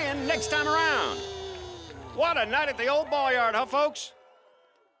thicker skin next time around. What a night at the old ball yard, huh, folks?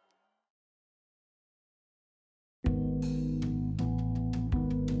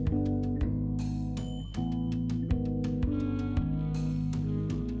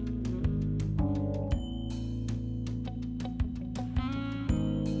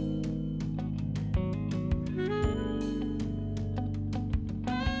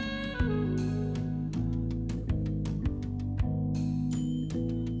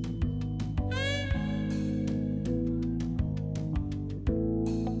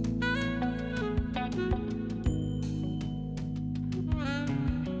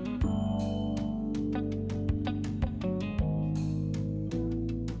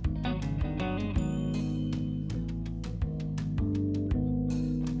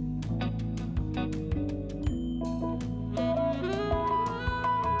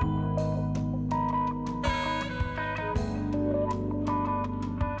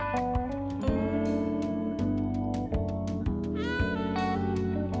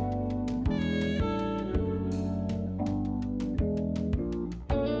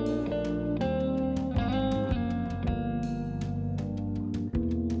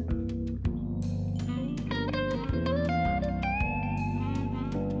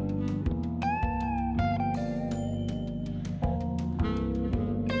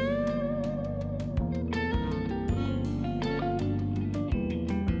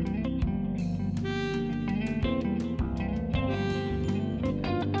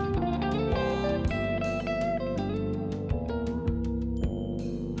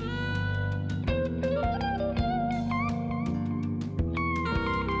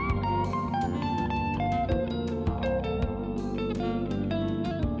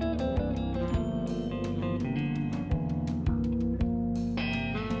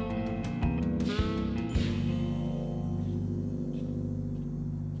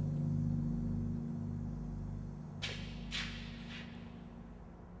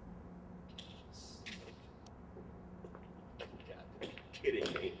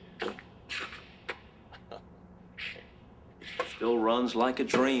 Still runs like a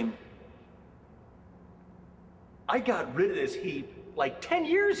dream. I got rid of this heap like 10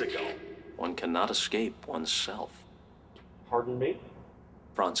 years ago. One cannot escape oneself. Pardon me?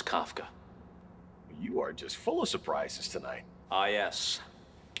 Franz Kafka. You are just full of surprises tonight. Ah, yes.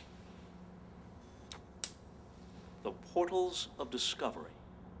 The Portals of Discovery.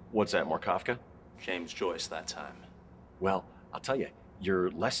 What's that, more Kafka? James Joyce that time. Well, I'll tell you,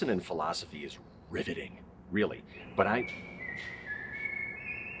 your lesson in philosophy is riveting, really. But I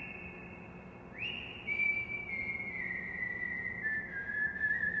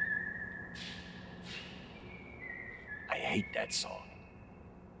hate that song.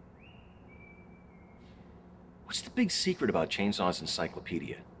 What's the big secret about Chainsaw's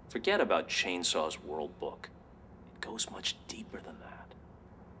encyclopedia? Forget about Chainsaw's World Book. It goes much deeper than that.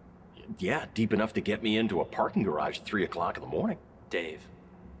 Yeah, deep enough to get me into a parking garage at 3 o'clock in the morning. Dave,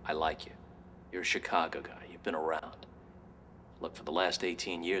 I like you. You're a Chicago guy. You've been around. Look, for the last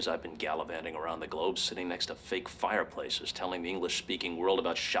 18 years, I've been gallivanting around the globe sitting next to fake fireplaces, telling the English-speaking world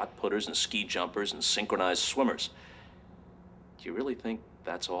about shot putters and ski jumpers and synchronized swimmers. Do you really think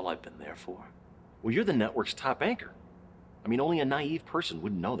That's all I've been there for. Well, you're the network's top anchor. I mean, only a naive person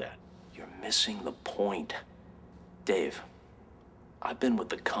wouldn't know that. You're missing the point. Dave, I've been with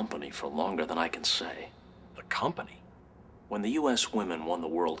the company for longer than I can say. The company? When the U.S. women won the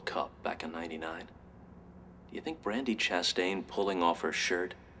World Cup back in '99, do you think Brandi Chastain pulling off her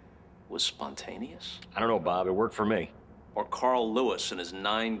shirt was spontaneous? I don't know, Bob. It worked for me. Or Carl Lewis and his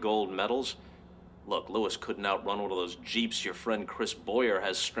 9 gold medals? Look, Lewis couldn't outrun one of those Jeeps your friend Chris Boyer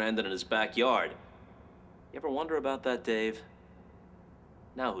has stranded in his backyard. You ever wonder about that, Dave?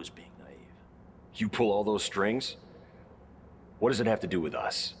 Now who's being naive? You pull all those strings? What does it have to do with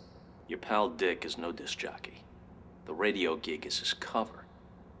us? Your pal Dick is no disc jockey. The radio gig is his cover.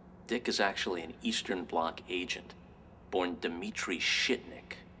 Dick is actually an Eastern Bloc agent, born Dmitri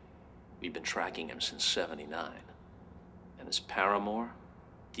Shitnik. We've been tracking him since '79. And his paramour,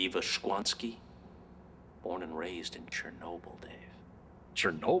 Diva Shkwansky, born and raised in Chernobyl, Dave.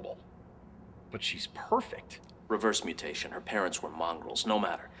 Chernobyl? But she's perfect. Reverse mutation. Her parents were mongrels. No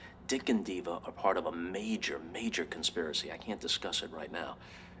matter. Dick and Diva are part of a major, major conspiracy. I can't discuss it right now.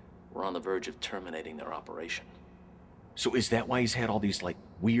 We're on the verge of terminating their operation. So is that why he's had all these, like,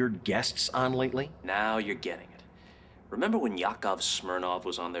 weird guests on lately? Now you're getting it. Remember when Yakov Smirnov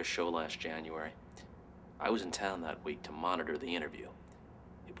was on their show last January? I was in town that week to monitor the interview.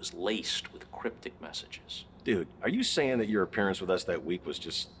 It was laced with cryptic messages. Dude, are you saying that your appearance with us that week was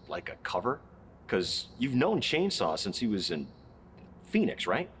just like a cover? Because you've known Chainsaw since he was in Phoenix,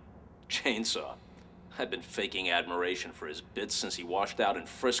 right? Chainsaw? I've been faking admiration for his bits since he washed out in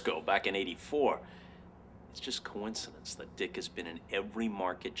Frisco back in '84. It's just coincidence that Dick has been in every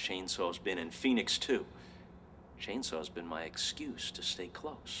market Chainsaw's been in. Phoenix, too. Chainsaw's been my excuse to stay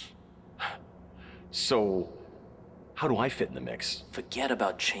close. So, how do I fit in the mix? Forget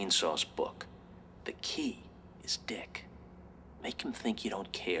about Chainsaw's book. The key is Dick. Make him think you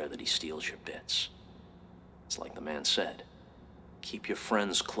don't care that he steals your bits. It's like the man said, keep your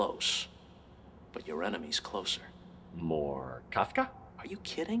friends close, but your enemies closer. More Kafka? Are you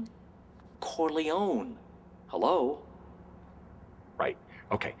kidding? Corleone. Hello? Right,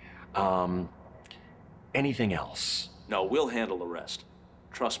 okay. Anything else? No, we'll handle the rest.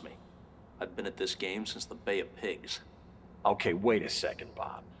 Trust me. I've been at this game since the Bay of Pigs. Okay, wait a second,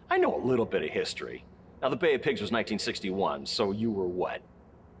 Bob. I know a little bit of history. Now, the Bay of Pigs was 1961, so you were what,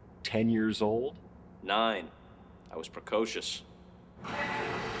 10 years old? 9. I was precocious.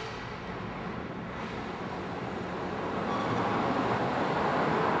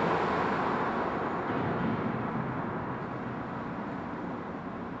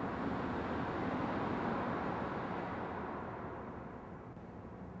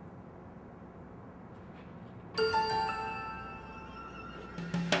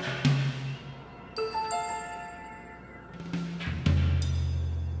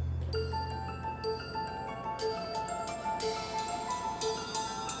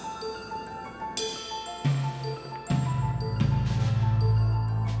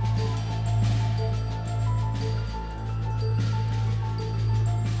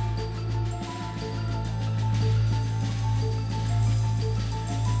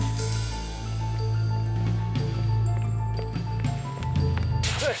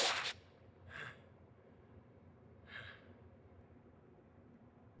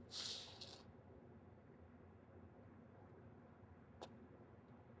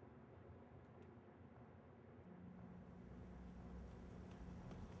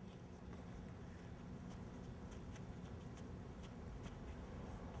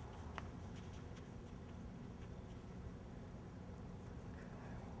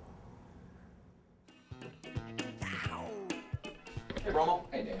 Hey, Romo.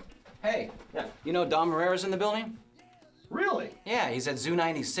 Hey, Dave. Hey. Yeah. You know Dom Herrera's in the building? Really? Yeah, he's at Zoo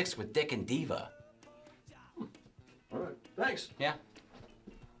 96 with Dick and Diva. All right, thanks. Yeah.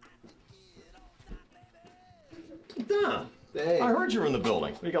 Dom, hey. I heard you were in the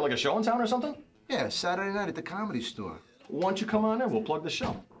building. You got like a show in town or something? Yeah, Saturday night at the Comedy Store. Why don't you come on in? We'll plug the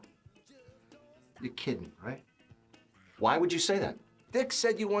show. You're kidding, right? Why would you say that? Dick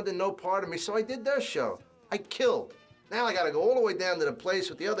said you wanted no part of me, so I did their show. I killed. Now I gotta go all the way down to the place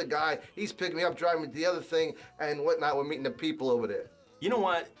with the other guy. He's picking me up, driving me to the other thing, and whatnot. We're meeting the people over there. You know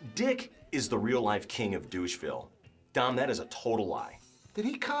what? Dick is the real-life king of Doucheville. Dom, that is a total lie. Did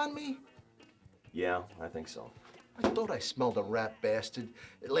he con me? Yeah, I think so. I thought I smelled a rat bastard,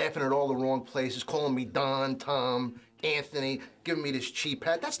 laughing at all the wrong places, calling me Don, Tom, Anthony, giving me this cheap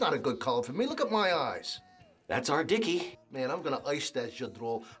hat. That's not a good color for me. Look at my eyes. That's our Dickie. Man, I'm gonna ice that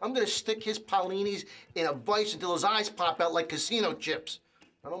Jadrol. I'm gonna stick his Paulinis in a vice until his eyes pop out like casino chips.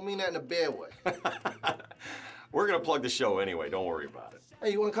 I don't mean that in a bad way. We're gonna plug the show anyway. Don't worry about it.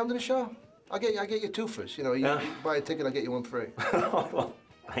 Hey, you want to come to the show? I'll get you two first. You know, you buy a ticket, I'll get you one free. Well,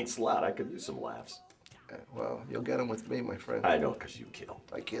 thanks a lot. I could use some laughs. Well, you'll get them with me, my friend. I know, because you kill.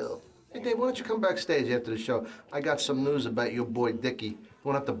 I kill. Hey, Dave, why don't you come backstage after the show? I got some news about your boy, Dickie. You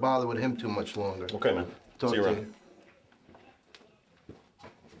won't have to bother with him too much longer. Okay, man. Talk See you to around.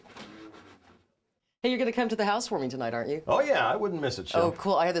 Hey, you're going to come to the housewarming tonight, aren't you? Oh, yeah, I wouldn't miss it, Shell. Oh,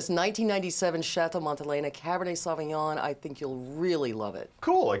 cool. I have this 1997 Chateau Montelena Cabernet Sauvignon. I think you'll really love it.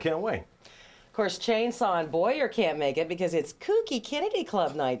 Cool, I can't wait. Of course, Chainsaw and Boyer can't make it because it's Kooky Kennedy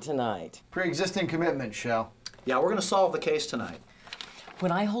Club night tonight. Pre-existing commitment, Shell. Yeah, we're gonna solve the case tonight.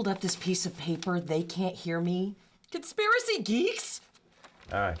 When I hold up this piece of paper, they can't hear me. Conspiracy geeks!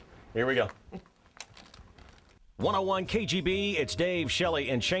 All right, here we go. 101 KGB, it's Dave, Shelley,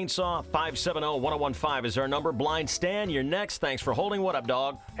 and Chainsaw. 570-1015 is our number. Blind Stan, you're next. Thanks for holding. What up,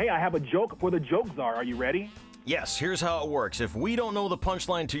 dog? Hey, I have a joke for the joke czar. Are you ready? Yes, here's how it works. If we don't know the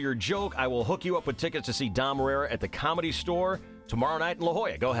punchline to your joke, I will hook you up with tickets to see Dom Herrera at the Comedy Store tomorrow night in La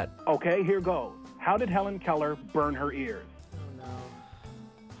Jolla. Go ahead. Okay, here goes. How did Helen Keller burn her ears? Oh, no.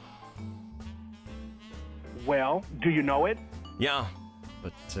 Well, do you know it? Yeah,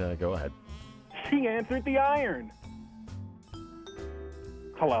 but go ahead. She answered the iron.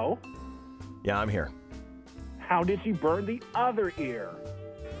 Hello? Yeah, I'm here. How did she burn the other ear?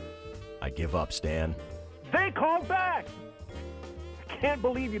 I give up, Stan. They called back! I can't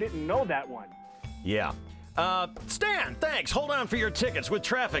believe you didn't know that one. Yeah. Stan, thanks. Hold on for your tickets. With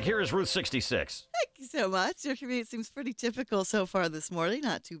traffic, here is Route 66. Thank you so much. Your commute seems pretty typical so far this morning.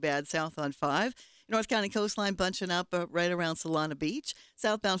 Not too bad south on 5. North County coastline bunching up right around Solana Beach.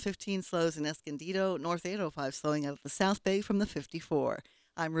 Southbound 15 slows in Escondido. North 805 slowing out of the South Bay from the 54.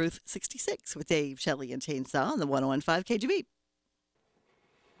 I'm Ruth 66 with Dave, Shelley, and Chainsaw on the 1015 KGB.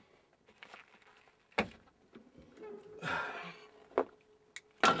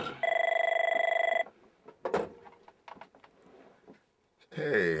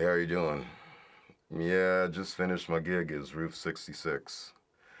 Hey, how you doing? Yeah, I just finished my gig as Roof 66.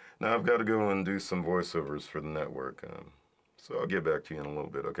 Now I've got to go and do some voiceovers for the network, so I'll get back to you in a little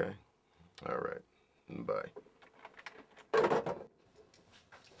bit, okay? All right, bye.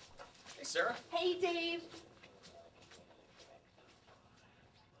 Hey, Sarah. Hey, Dave.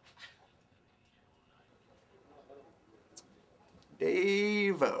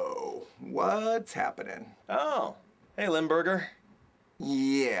 Dave-o, what's happening? Oh, hey, Limburger.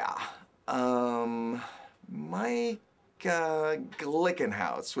 Yeah, Mike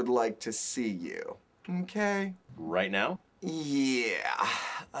Glickenhaus would like to see you, okay? Right now? Yeah,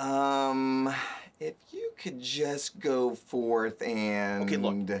 if you could just go forth and... Okay,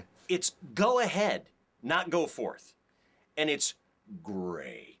 look, it's go ahead, not go forth. And it's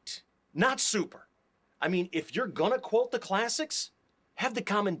great, not super. I mean, if you're gonna quote the classics, have the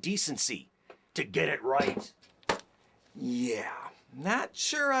common decency to get it right. Yeah, not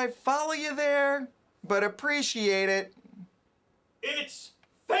sure I follow you there, but appreciate it. It's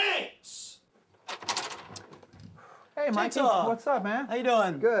thanks! Hey, Mikey, Chainsaw. what's up, man? How you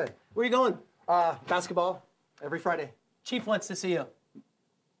doing? Good. Where you going? Basketball, every Friday. Chief wants to see you.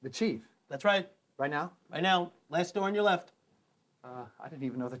 The chief? That's right. Right now? Right now. Last door on your left. I didn't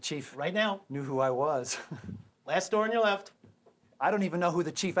even know the chief Right now. knew who I was. Last door on your left. I don't even know who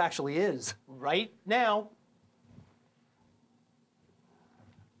the chief actually is. Right now.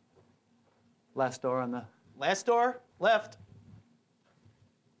 Last door on the... Last door, left.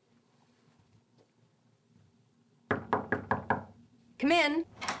 Come in.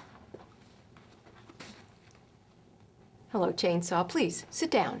 Hello, Chainsaw. Please,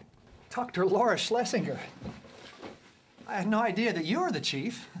 sit down. Dr. Laura Schlesinger. I had no idea that you were the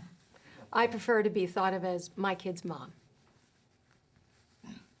chief. I prefer to be thought of as my kid's mom.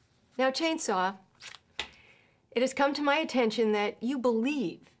 Now, Chainsaw, it has come to my attention that you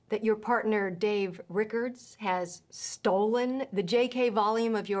believe that your partner, Dave Rickards, has stolen the JK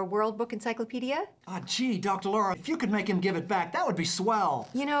volume of your World Book Encyclopedia? Gee, Dr. Laura, if you could make him give it back, that would be swell.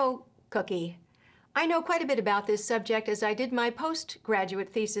 You know, Cookie, I know quite a bit about this subject as I did my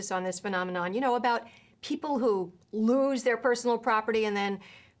postgraduate thesis on this phenomenon. You know, about people who lose their personal property and then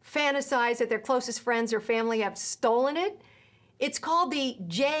fantasize that their closest friends or family have stolen it. It's called the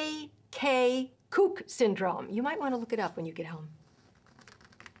J.K. Kook syndrome. You might want to look it up when you get home.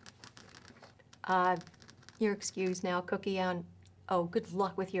 You're excused now, Cookie, and oh, good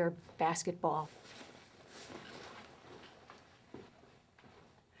luck with your basketball.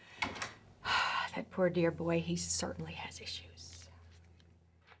 That poor dear boy, he certainly has issues.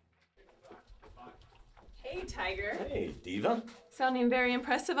 Hey, Tiger. Hey, Diva. Sounding very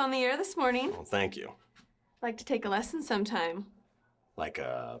impressive on the air this morning. Well, thank you. Like to take a lesson sometime. Like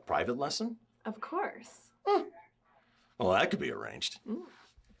a private lesson? Of course. Well, that could be arranged.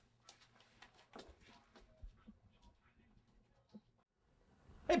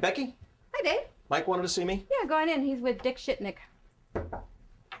 Hey, Becky. Hi, Dave. Mike wanted to see me. Yeah, go on in. He's with Dick Shitnick.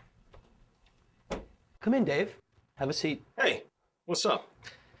 Come in, Dave. Have a seat. Hey, what's up?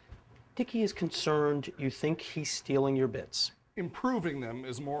 Dickie is concerned you think he's stealing your bits. Improving them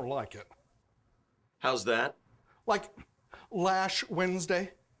is more like it. How's that? Like Lash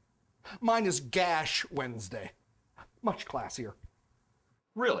Wednesday. Mine is Gash Wednesday. Much classier.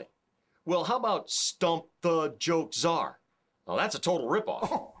 Really? Well, how about Stump the Joke Czar? Well, that's a total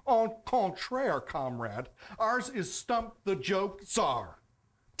ripoff. Au contraire, comrade. Ours is Stump the Joke Czar.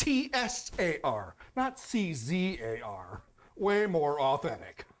 T-S-A-R, not C-Z-A-R. Way more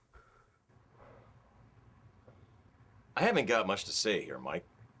authentic. I haven't got much to say here, Mike.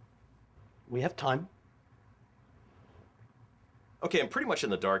 We have time. Okay, I'm pretty much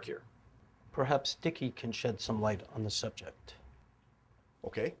in the dark here. Perhaps Dickie can shed some light on the subject.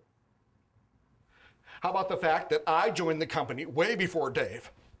 Okay. How about the fact that I joined the company way before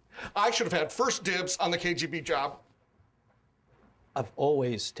Dave? I should have had first dibs on the KGB job. I've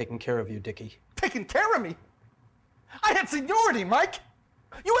always taken care of you, Dickie. Taking care of me? I had seniority, Mike.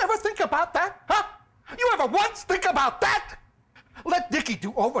 You ever think about that, huh? You ever once think about that? Let Dickie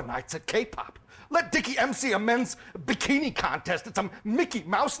do overnights at K-pop. Let Dickie MC a men's bikini contest at some Mickey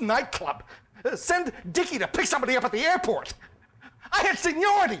Mouse nightclub. Send Dickie to pick somebody up at the airport. I had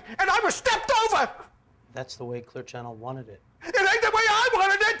seniority, and I was stepped over. That's the way Clear Channel wanted it. It ain't the way I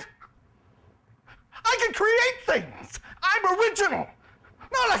wanted it. I can create things. I'm original.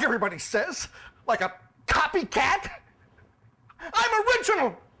 Not like everybody says, like a copycat. I'm original,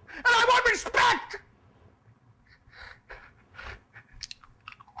 and I want respect.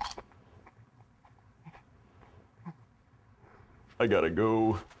 I gotta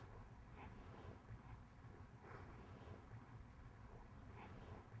go.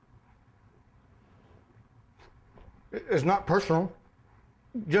 It's not personal,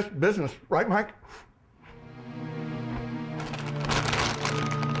 just business, right, Mike?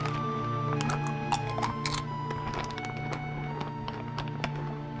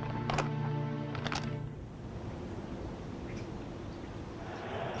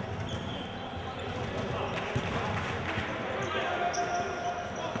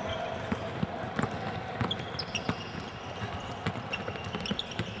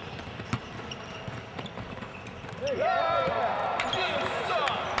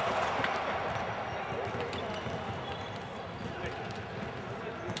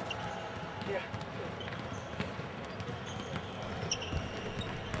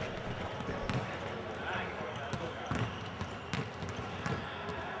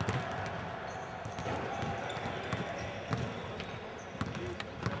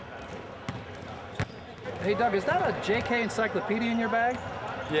 Hey, Doug, is that a JK encyclopedia in your bag?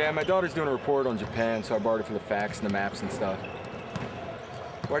 Yeah, my daughter's doing a report on Japan, so I borrowed it for the facts and the maps and stuff.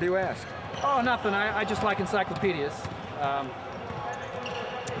 Why do you ask? Oh, nothing. I just like encyclopedias. Have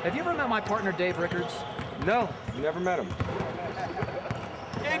you ever met my partner, Dave Rickards? No, never met him.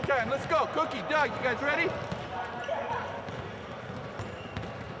 Game time, let's go. Cookie, Doug, you guys ready?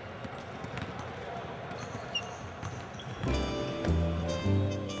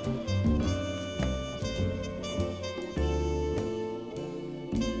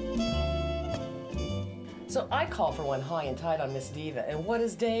 So I call for one high and tight on Miss Diva, and what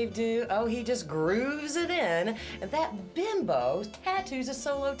does Dave do? Oh, he just grooves it in, and that bimbo tattoos a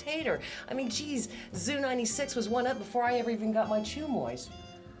solo tater. I mean, geez, Zoo 96 was one up before I ever even got my Chumoys.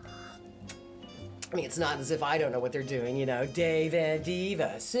 I mean, it's not as if I don't know what they're doing, you know. Dave and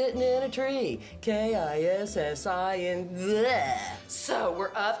Diva sitting in a tree. K-I-S-S-I-N. Bleh. So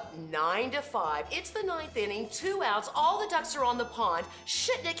we're up 9-5. It's the 9th inning, 2 outs. All the ducks are on the pond.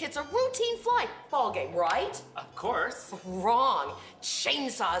 Shitnick hits a routine fly. Ball game, right? Of course. Wrong.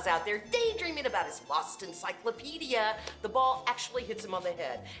 Chainsaw's out there daydreaming about his lost encyclopedia. The ball actually hits him on the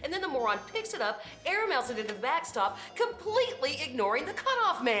head. And then the moron picks it up, airmails it into the backstop, completely ignoring the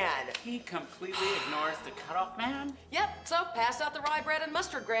cutoff man. He completely ignores the cutoff man? Yep, so pass out the rye bread and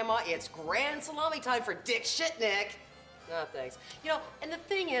mustard, Grandma. It's grand salami time for Dick Shitnick. No, thanks. You know, and the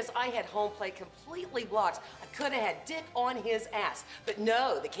thing is, I had home plate completely blocked. I could have had Dick on his ass. But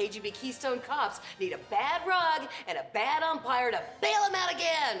no, the KGB Keystone Cops need a bad rug and a bad umpire to bail him out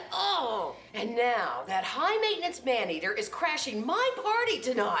again. Oh! And now, that high-maintenance man-eater is crashing my party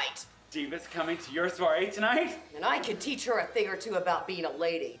tonight. Diva's coming to your soiree tonight? And I could teach her a thing or two about being a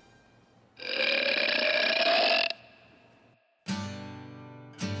lady.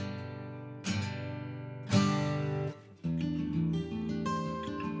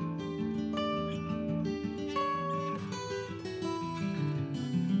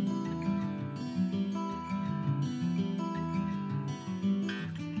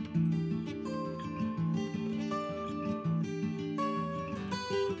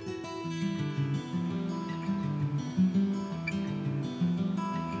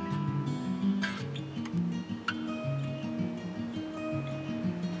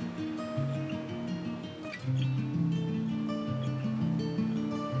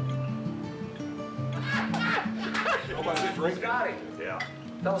 Scotty. Yeah.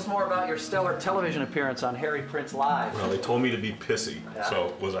 Tell us more about your stellar television appearance on Harry Prince Live. Well, they told me to be pissy. Yeah.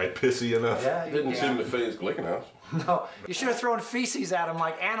 So, was I pissy enough? Yeah, you Didn't can. seem to phase Glickenhaus. No, you should have thrown feces at him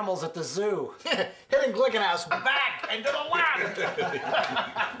like animals at the zoo. Hitting Glickenhaus back into the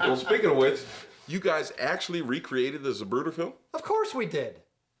lab. Well, speaking of which, you guys actually recreated the Zapruder film? Of course we did.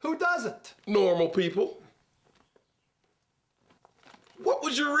 Who doesn't? Normal people. What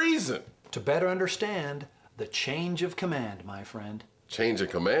was your reason? To better understand the change of command, my friend. Change of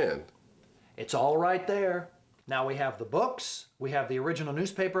command? It's all right there. Now we have the books, we have the original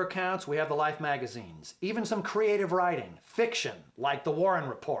newspaper accounts, we have the Life magazines, even some creative writing, fiction, like the Warren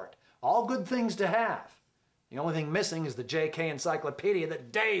Report. All good things to have. The only thing missing is the JK Encyclopedia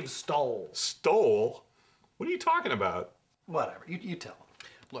that Dave stole. Stole? What are you talking about? Whatever, you tell him.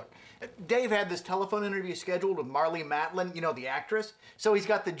 Look, Dave had this telephone interview scheduled with Marlee Matlin, you know, the actress. So he's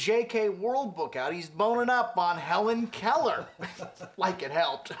got the JK World Book out. He's boning up on Helen Keller. Like it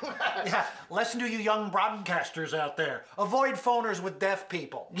helped. Yeah, listen to you young broadcasters out there. Avoid phoners with deaf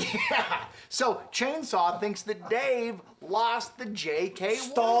people. Yeah. So Chainsaw thinks that Dave lost the JK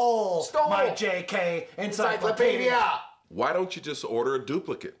Stole my JK Encyclopedia. Why don't you just order a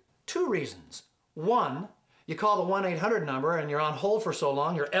duplicate? 2 reasons. 1, you call the 1-800 number and you're on hold for so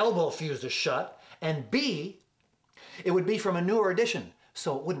long your elbow fuse is shut. And B, it would be from a newer edition,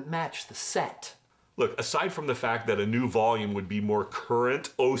 so it wouldn't match the set. Look, aside from the fact that a new volume would be more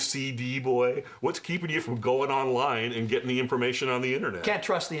current, OCD boy, what's keeping you from going online and getting the information on the internet? Can't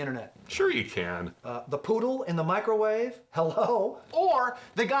trust the internet. Sure you can. The poodle in the microwave? Hello? Or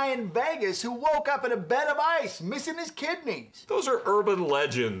the guy in Vegas who woke up in a bed of ice, missing his kidneys. Those are urban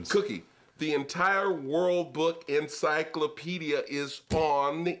legends. Cookie, the entire World Book Encyclopedia is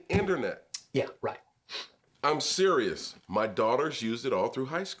on the internet. Yeah, right. I'm serious. My daughters used it all through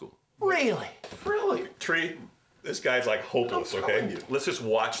high school. Really? Really? Tree, this guy's like hopeless, I'm okay? telling you. Let's just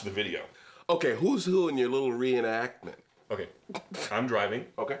watch the video. Okay, who's who in your little reenactment? Okay, I'm driving.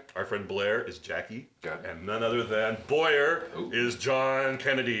 Okay. Our friend Blair is Jackie. Got it. And none other than Boyer is John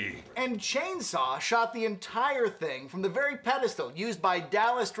Kennedy. And Chainsaw shot the entire thing from the very pedestal used by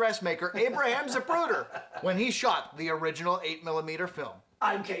Dallas dressmaker Abraham Zapruder when he shot the original 8mm film.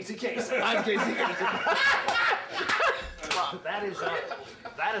 I'm Casey Kasem. I'm Casey Kasem.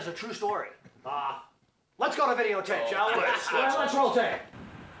 That is a true story. Let's go to videotape, shall we? Let's roll tape.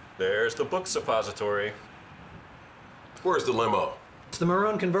 There's the book suppository. Where's the limo? It's the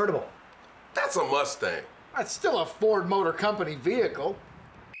maroon convertible. That's a Mustang. That's still a Ford Motor Company vehicle.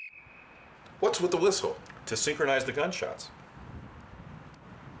 What's with the whistle? To synchronize the gunshots.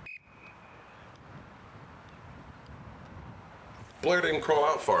 Blair didn't crawl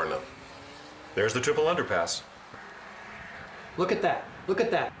out far enough. There's the triple underpass. Look at that. Look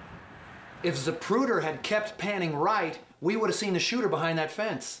at that. If Zapruder had kept panning right, we would have seen the shooter behind that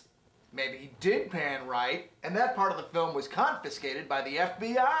fence. Maybe he did pan right, and that part of the film was confiscated by the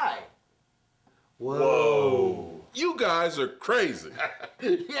FBI. Whoa. You guys are crazy.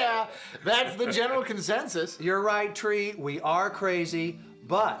 Yeah, that's the general consensus. You're right, Tree. We are crazy.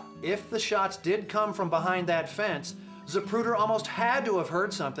 But if the shots did come from behind that fence, Zapruder almost had to have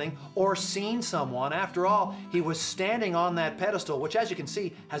heard something or seen someone. After all, he was standing on that pedestal, which, as you can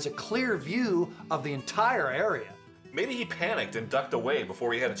see, has a clear view of the entire area. Maybe he panicked and ducked away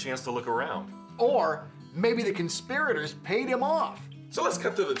before he had a chance to look around. Or maybe the conspirators paid him off. So let's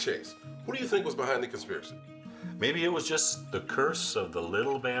cut to the chase. Who do you think was behind the conspiracy? Maybe it was just the curse of the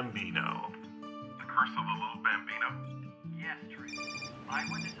little Bambino. The curse of the little Bambino? Yes, Tree.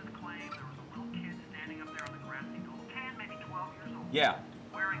 Eyewitnesses claim there was a little kid standing up there on the grassy knoll, maybe 12 years old. Yeah.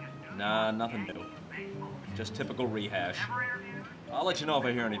 Wearing a Nah, nothing new. Just typical rehash. I'll let you know if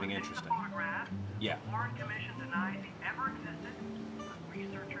I hear anything interesting. Yeah. The Warren Commission denies he ever existed, but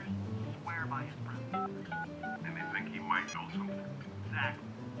researchers swear by his presence. And they think he might know something. Exactly.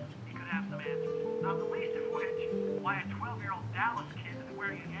 He could have some answers. Not the least of which, why a 12-year-old Dallas kid is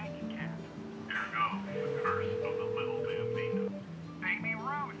wearing a Yankee cap. Here goes the curse of the little Bambino. Baby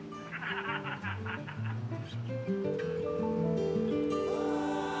Ruth.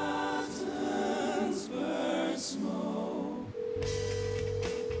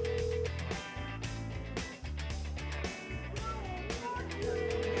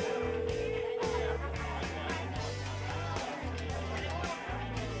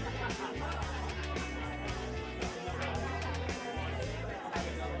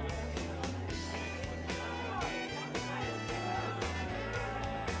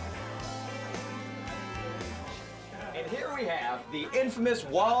 And here we have the infamous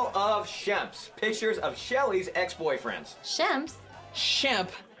Wall of Shemps, pictures of Shelley's ex-boyfriends. Shemps? Shemp?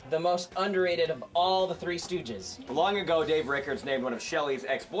 the most underrated of all the Three Stooges. Long ago, Dave Rickards named one of Shelley's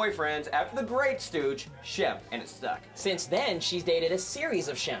ex-boyfriends after the great stooge, Shem, and it stuck. Since then, she's dated a series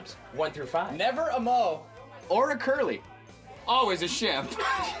of Shems, 1 through 5. Never a Mo or a Curly. Always a Shem.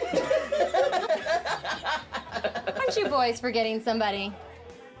 Aren't you boys forgetting somebody?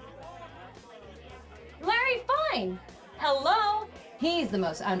 Larry Fine! Hello? He's the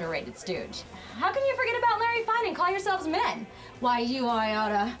most underrated stooge. How can you forget about Larry Fine and call yourselves men? Why, you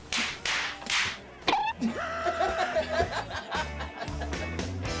oughta...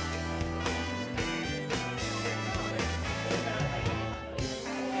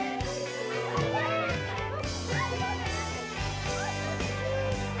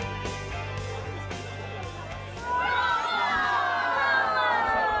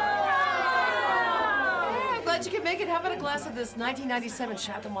 Glad you could make it. How about a glass of this 1997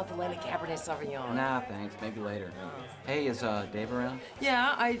 Chateauneuf Atlantic Cabernet Sauvignon? Nah, thanks. Maybe later. Hey, is Dave around?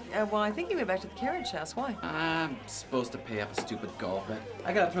 Yeah, well, I think he went back to the carriage house. Why? I'm supposed to pay off a stupid golf bet.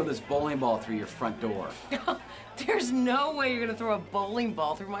 I gotta throw this bowling ball through your front door. There's no way you're gonna throw a bowling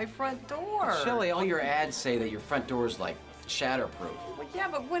ball through my front door. Shelley, all your ads say that your front door is like shatterproof. Well, yeah,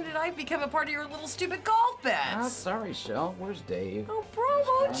 but when did I become a part of your little stupid golf bets? Ah, sorry, Shell. Where's Dave? Oh,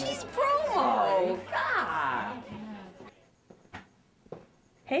 promo. Jeez, promo. God.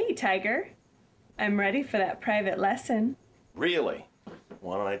 Hey, Tiger. I'm ready for that private lesson. Really?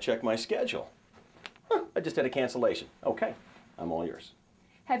 Why don't I check my schedule? Huh, I just had a cancellation. Okay, I'm all yours.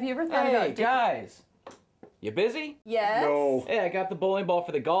 Have you ever thought about... Hey, guys. You busy? Yes? No. Hey, I got the bowling ball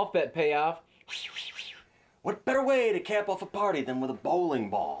for the golf bet payoff. What better way to cap off a party than with a bowling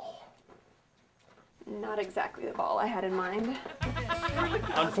ball? Not exactly the ball I had in mind.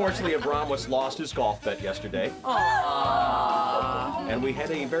 Unfortunately, Abramowitz lost his golf bet yesterday. Aww. And we had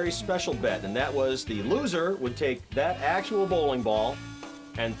a very special bet, and that was the loser would take that actual bowling ball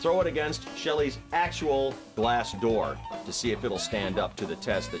and throw it against Shelley's actual glass door to see if it'll stand up to the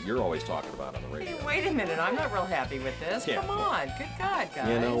test that you're always talking about on the radio. Hey, wait a minute. I'm not real happy with this. Yeah. Come on. Good God, guys.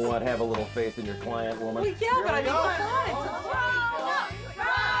 You know what? Have a little faith in your client, woman. Well, yeah, but I mean, come on.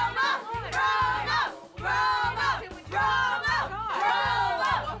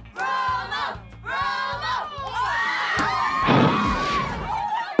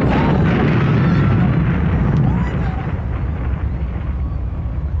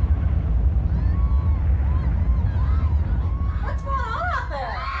 What's going on out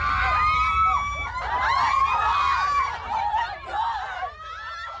there?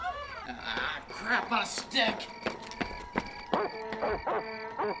 Crap on a stick.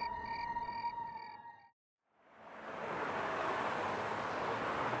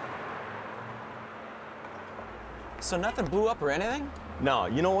 So nothing blew up or anything? No,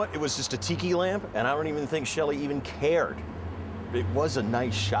 you know what? It was just a tiki lamp, and I don't even think Shelley even cared. It was a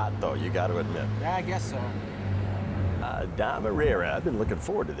nice shot, though, you got to admit. Yeah, I guess so. Dom Herrera, I've been looking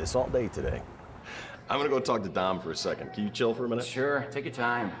forward to this all day today. I'm gonna go talk to Dom for a second. Can you chill for a minute? Sure, take your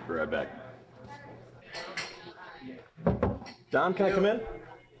time. Be right back. Dom, can I come in?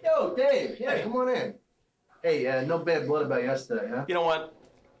 Yo, Dave. Yeah, come on in. Hey, no bad blood about yesterday, huh? You know what?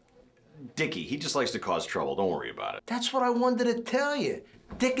 Dickie, he just likes to cause trouble. Don't worry about it. That's what I wanted to tell you.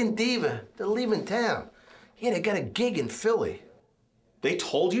 Dick and Diva, they're leaving town. Yeah, they got a gig in Philly. They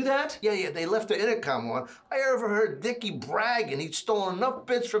told you that? Yeah, they left the intercom on. I overheard Dickie bragging he'd stolen enough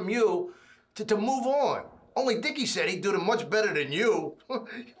bits from you to move on. Only Dickie said he'd do them much better than you. You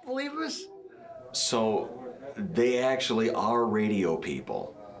believe this? So, they actually are radio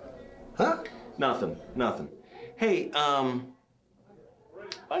people. Huh? Nothing. Hey,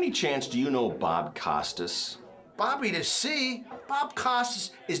 by any chance, do you know Bob Costas? Bobby to see. Bob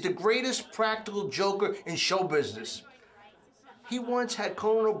Costas is the greatest practical joker in show business. He once had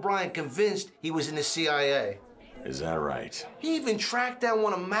Conan O'Brien convinced he was in the CIA. Is that right? He even tracked down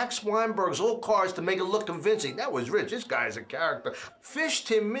one of Max Weinberg's old cars to make it look convincing. That was rich. This guy's a character. Fished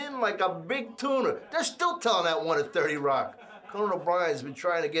him in like a big tuna. They're still telling that one at 30 Rock. Conan O'Brien's been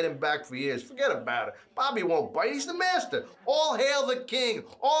trying to get him back for years. Forget about it. Bobby won't bite. He's the master. All hail the king.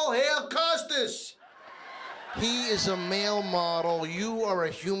 All hail Costas. He is a male model. You are a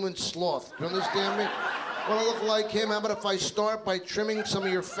human sloth. Do you understand me? Want to look like him? How about if I start by trimming some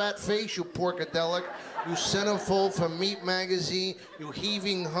of your fat face, you porkadelic? You centerfold from Meat Magazine, you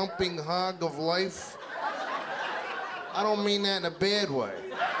heaving, humping hog of life. I don't mean that in a bad way.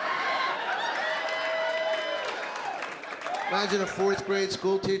 Imagine a 4th grade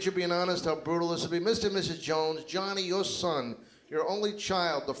school teacher being honest how brutal this would be. Mr. and Mrs. Jones, Johnny, your son, your only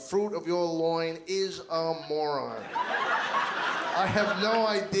child, the fruit of your loin, is a moron. I have no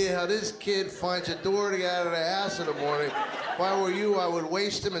idea how this kid finds a door to get out of the house in the morning If I were you, I would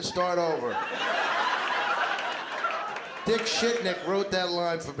waste him and start over. Dick Shitnick wrote that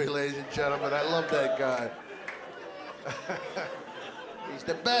line for me, ladies and gentlemen. I love that guy. He's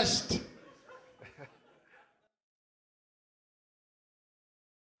the best.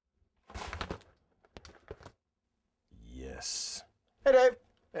 Yes. Hey, Dave.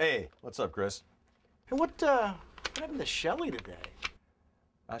 Hey, what's up, Chris? Hey, what happened to Shelley today?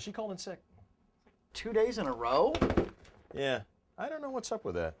 She called in sick. 2 days in a row? Yeah, I don't know what's up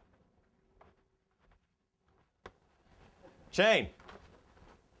with that. Shane.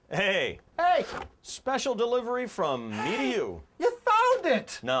 Hey. Hey. Special delivery from me to you. You found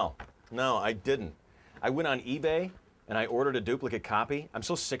it! No, I didn't. I went on eBay and I ordered a duplicate copy. I'm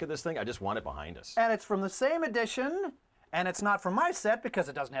so sick of this thing, I just want it behind us. And it's from the same edition, and it's not from my set because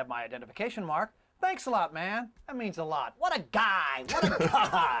it doesn't have my identification mark. Thanks a lot, man. That means a lot. What a guy! What a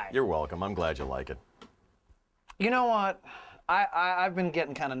guy! You're welcome. I'm glad you like it. You know what? I've been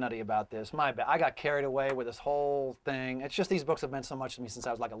getting kind of nutty about this. My bad. I got carried away with this whole thing. It's just these books have meant so much to me since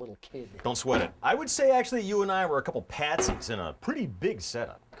I was like a little kid. Don't sweat it. I would say actually you and I were a couple patsies in a pretty big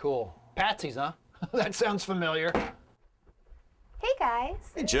setup. Cool. Patsies, huh? That sounds familiar. Hey guys.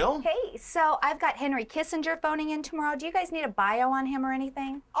 Hey Jill. Hey, so I've got Henry Kissinger phoning in tomorrow. Do you guys need a bio on him or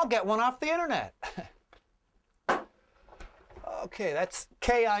anything? I'll get one off the internet. Okay, that's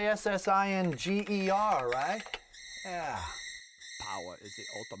Kissinger, right? Yeah. Power is the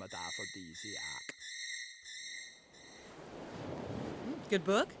ultimate aphrodisiac. Good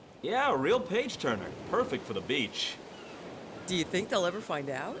book? Yeah, a real page turner. Perfect for the beach. Do you think they'll ever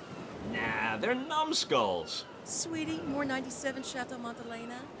find out? Nah, they're numbskulls. Sweetie, more 97 Chateau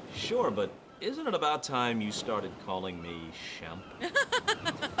Montelena? Sure, but isn't it about time you started calling me Shemp?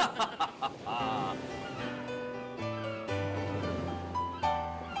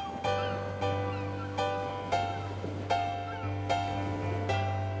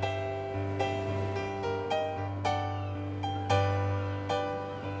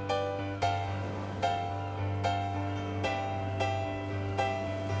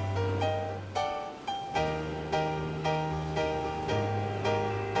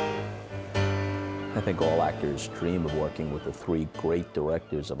 I think all actors dream of working with the three great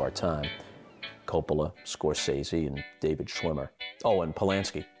directors of our time, Coppola, Scorsese, and David Schwimmer. Oh, and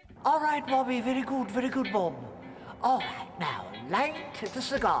Polanski. All right, Bobby, very good, Bob. All right, now, light the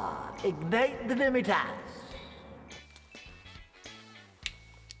cigar, ignite the demi-tasse.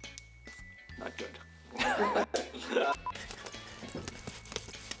 Not good.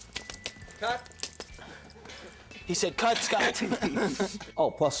 Cut. He said, cut, Scott.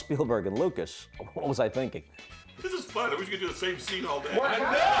 Oh, plus Spielberg and Lucas. What was I thinking? This is fun. I wish we could do the same scene all day.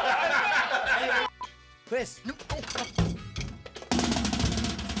 Chris.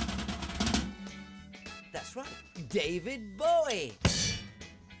 That's right, David Bowie.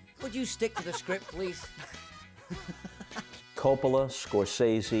 Would you stick to the script, please? Coppola,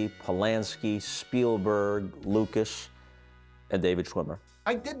 Scorsese, Polanski, Spielberg, Lucas, and David Schwimmer.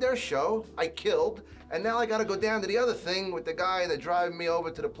 I did their show, I killed, and now I gotta go down to the other thing with the guy that's driving me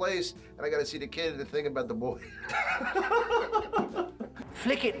over to the place, and I gotta see the kid and the thing about the boy.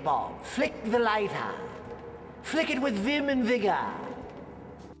 Flick it, Bob. Flick the lighter. Flick it with vim and vigor.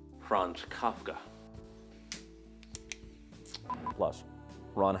 Franz Kafka. Plus,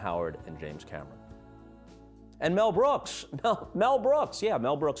 Ron Howard and James Cameron. And Mel Brooks. Mel Brooks. Yeah,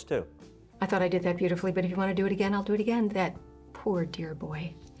 Mel Brooks, too. I thought I did that beautifully, but if you want to do it again, I'll do it again. That poor dear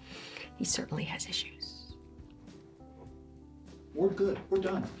boy. He certainly has issues. We're good. We're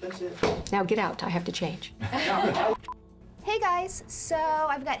done. That's it. Now get out. I have to change. Hey guys, so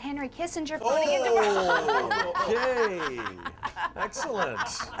I've got Henry Kissinger phoning in tomorrow. Okay. Excellent.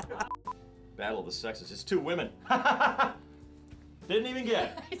 Battle of the sexes. It's two women. Didn't even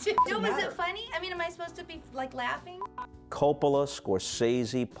get it. No, was it funny? I mean, am I supposed to be like laughing? Coppola,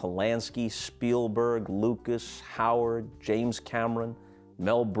 Scorsese, Polanski, Spielberg, Lucas, Howard, James Cameron,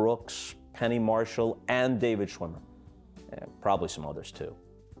 Mel Brooks, Penny Marshall, and David Schwimmer. And probably some others, too.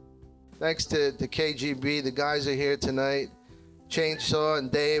 Thanks to KGB, the guys are here tonight. Chainsaw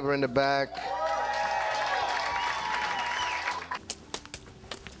and Dave are in the back.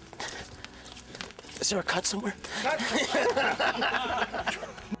 Is there a cut somewhere?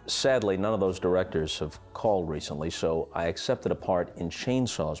 Sadly, none of those directors have called recently, so I accepted a part in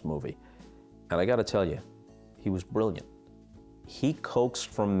Chainsaw's movie. And I gotta tell you, he was brilliant. He coaxed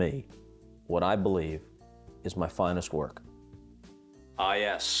from me what I believe is my finest work. Ah,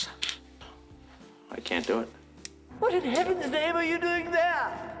 yes. I can't do it. What in heaven's name are you doing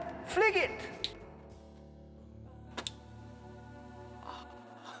there? Flick it!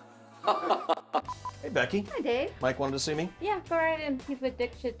 Hey, Becky. Hi, Dave. Mike wanted to see me. Yeah, go right in. He's with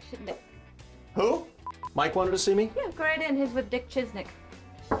Dick Shitnick. Who? Mike wanted to see me. Yeah, go right in. He's with Dick Chisnick.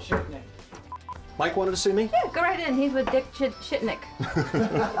 Shitnick. Mike wanted to see me. Yeah, go right in. He's with Dick Shitnick.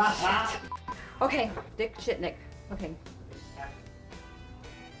 Okay, Dick Shitnick. Okay.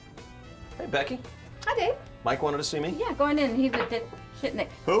 Hey, Becky. Hi, Dave. Mike wanted to see me. Yeah, going in. He's with Dick Shitnick.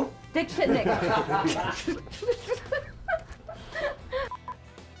 Who? Dick Shitnick.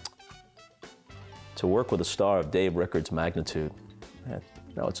 To work with a star of Dave Rickard's magnitude,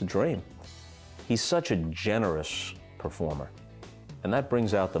 it's a dream. He's such a generous performer, and that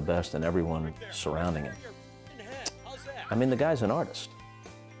brings out the best in everyone surrounding him. I mean, the guy's an artist.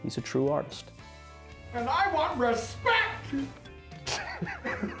 He's a true artist. And I want respect!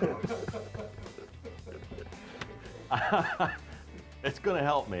 It's gonna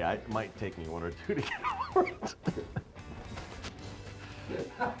help me. It might take me one or two to get over it.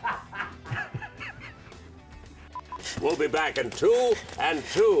 We'll be back in 2 and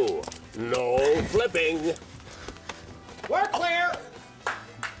 2. No flipping. We're clear.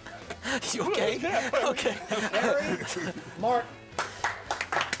 You okay? Okay. Mark.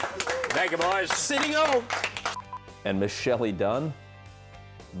 Thank you, boys. Sitting O. And Miss Shelley Dunn,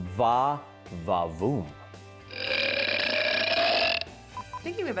 va voom. I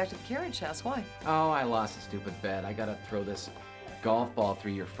think you went back to the carriage house. Why? Oh, I lost a stupid bet. I gotta throw this golf ball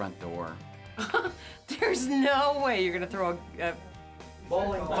through your front door. There's no way you're gonna throw a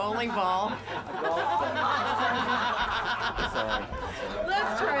bowling ball. Sorry.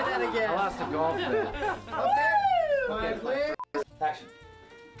 Let's try that again. I lost a golf bet. Okay, please. Action.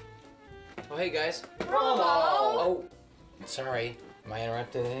 Oh, hey, guys. Promo! Oh, sorry. Am I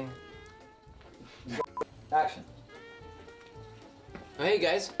interrupting anything? Action. Oh, hey,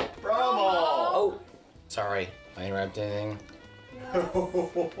 guys. Promo! Oh, sorry. Am I interrupting anything?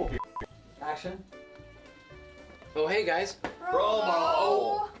 Action. Oh, hey, guys. Promo!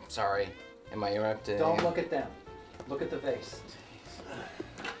 Oh, sorry. Am I interrupting Don't anything? look at them. Look at the face.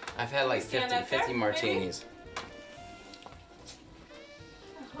 I've had like Stand 50 up there, martinis.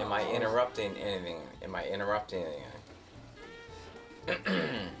 Am I interrupting anything? Am I interrupting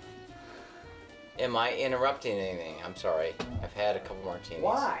anything? Am I interrupting anything? I'm sorry. I've had a couple martinis.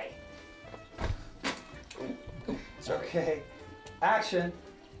 Why? Sorry. Okay. Action.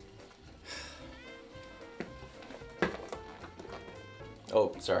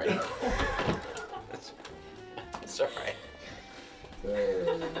 Oh, sorry. Sorry.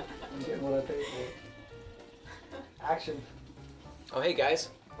 I'm getting what I paid for. Action. Oh, hey, guys.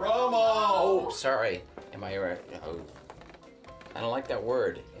 Promo! Oh, sorry. Am I interrupting? Oh. I don't like that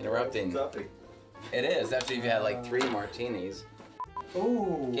word. Interrupting. It is. After you've had like 3 martinis.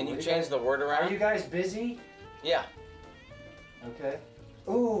 Ooh. Can you are change the word around? Are you guys busy? Yeah. Okay.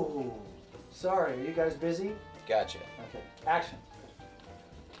 Ooh. Sorry, are you guys busy? Gotcha. Okay. Action.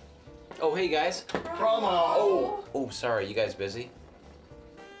 Oh, hey, guys. Promo! Oh, sorry. You guys busy?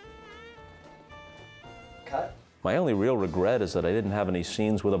 Cut. My only real regret is that I didn't have any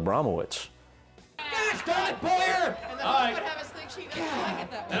scenes with Abramowitz. Gosh darn it, Boyer! All right.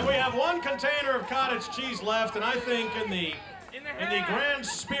 And we have 1 container of cottage cheese left, and I think in the grand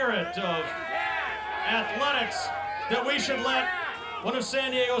spirit of athletics that we should let one of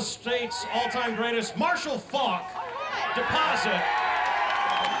San Diego State's all-time greatest, Marshall Faulk, deposit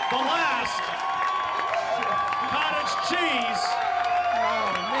the last cottage cheese.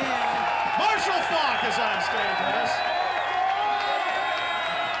 Oh, man. Marshall Faulk is on stage with us.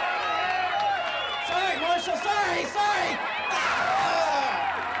 Sorry, Marshall, sorry!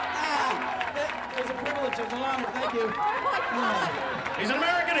 It's a privilege, it's an honor, thank you. He's an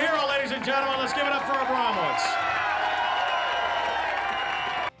American hero, ladies and gentlemen. Let's give it up for Abramowitz.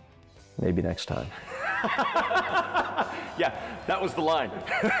 Maybe next time. Yeah, that was the line.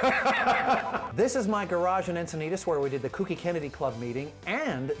 This is my garage in Encinitas where we did the Kooky Kennedy Club meeting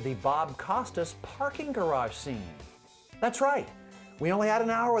and the Bob Costas parking garage scene. That's right. We only had an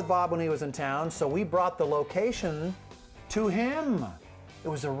hour with Bob when he was in town, so we brought the location to him. It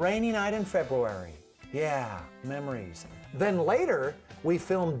was a rainy night in February. Yeah, memories. Then later, we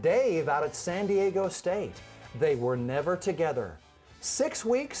filmed Dave out at San Diego State. They were never together. 6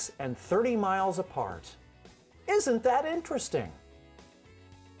 weeks and 30 miles apart. Isn't that interesting?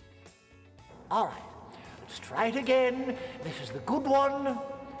 All right, let's try it again. This is the good one.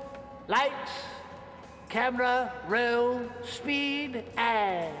 Lights, camera, roll, speed,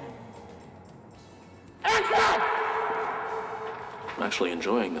 and action! I'm actually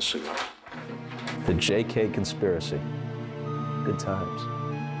enjoying this cigar. The JK Conspiracy. Good times.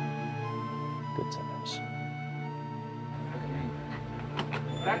 Good times.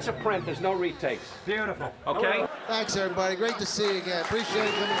 That's a print. There's no retakes. Beautiful. Okay? Thanks, everybody. Great to see you again. Appreciate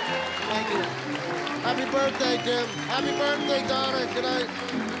it coming. Thank you. Happy birthday, Jim. Happy birthday, Donna. Good night.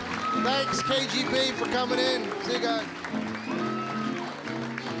 Thanks, KGB, for coming in. See you guys.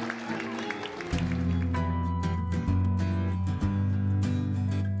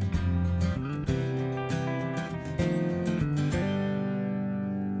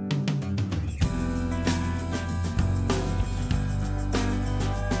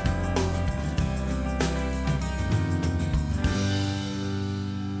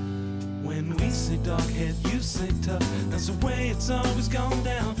 When we say doghead, you say tough. That's the way it's always gone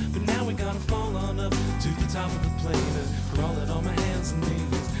down. But now we gotta fall on up to the top of the plate and crawl it on my hands and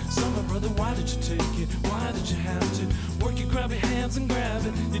knees. So my brother, why did you take it? Why did you have to work your grubby hands and grab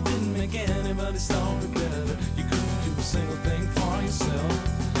it? You didn't make anybody's story better. You couldn't do a single thing for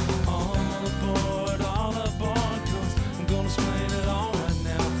yourself. All aboard, 'cause I'm gonna explain it all right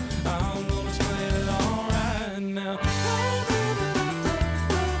now. I'm gonna explain it all right now.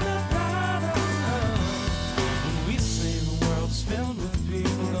 Filled with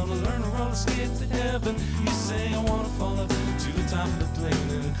people gonna learn to roller skate to heaven. You say I wanna fall up to the top of the plane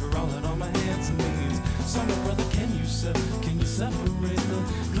and crawl it on my hands and knees. So my brother, can you separate the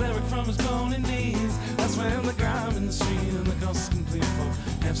cleric from his bony knees? That's when the grime in the street and the cost is complete for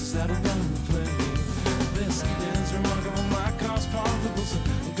hamsters that'll run the plane. This is remarkable, my car's parkable, so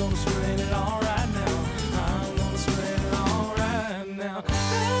I'm gonna explain it all right now. I'm gonna explain it all right now.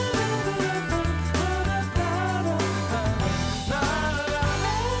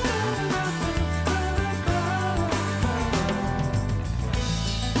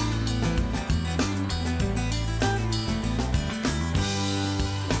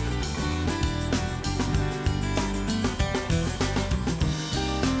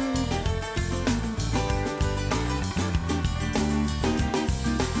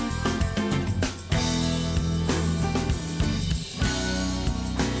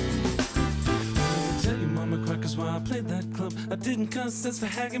 Why I played that club. I didn't cuss, that's for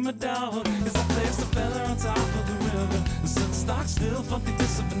hanging my dog. Cause I placed a fella on top of the river and stood stock still, funky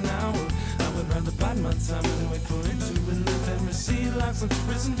this of an hour. I would rather bide my time and wait for it to relive and recede like some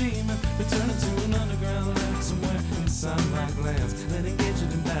prison demon. Return it to an underground land somewhere inside my glands. Then engage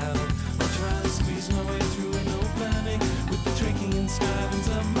it in battle. I'll try to squeeze my way through an opening with the drinking and strivings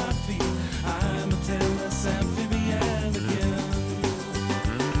of my feet. I'm a tailless amphibian again.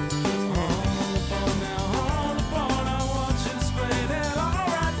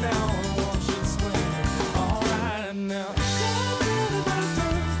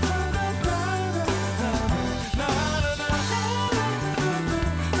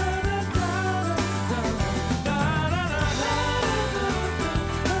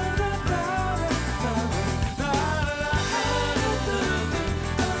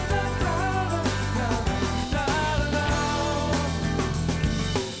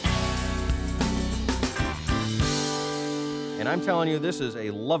 And I'm telling you, this is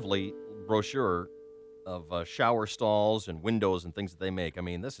a lovely brochure of shower stalls and windows and things that they make. I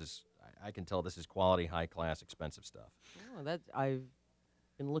mean, this is, I can tell this is quality, high-class, expensive stuff. Oh, I've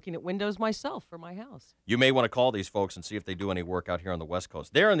been looking at windows myself for my house. You may want to call these folks and see if they do any work out here on the West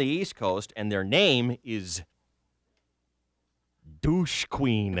Coast. They're on the East Coast, and their name is Douche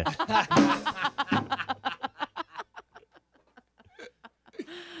Queen.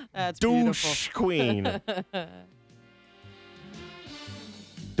 That's Douche beautiful. Queen.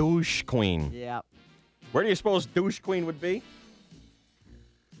 Douche Queen. Yep. Where do you suppose Douche Queen would be?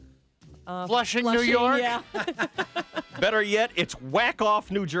 Flushing, New York? Yeah. Better yet, it's Whack Off,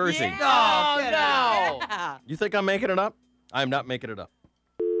 New Jersey. Yeah. Oh, no. Yeah. You think I'm making it up? I'm not making it up.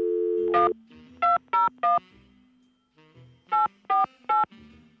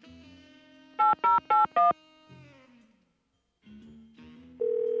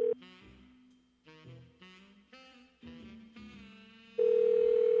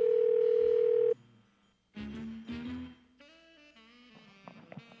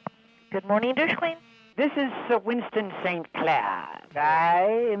 Good morning, Douche Queen. This is Sir Winston St. Clair.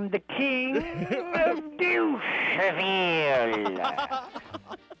 I am the king of Doucheville.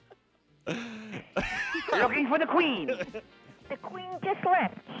 Looking for the queen. The queen just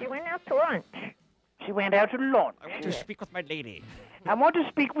left. She went out to lunch. She went out to lunch. I want to speak with my lady. I want to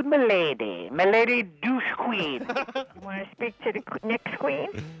speak with my lady Douche Queen. You want to speak to the next queen?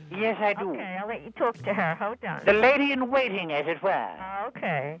 Yes, I do. Okay, I'll let you talk to her. Hold on. The lady in waiting, as it were.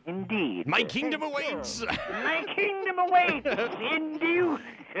 Okay. Indeed. My kingdom awaits. My kingdom awaits in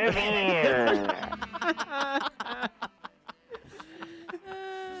Doucheville.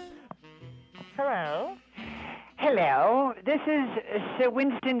 Hello? Hello, this is Sir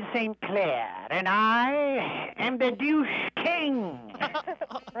Winston St. Clair, and I am the Douche King.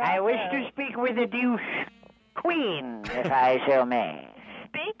 I wish to speak with the Douche Queen, if I so may.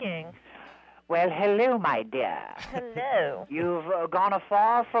 Speaking. Well, hello, my dear. Hello. You've gone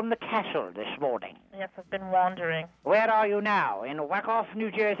afar from the castle this morning. Yes, I've been wandering. Where are you now? In Wackoff, New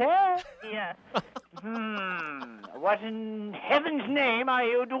Jersey? Yes. What in heaven's name are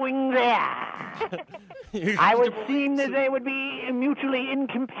you doing there? I would seem that they would be mutually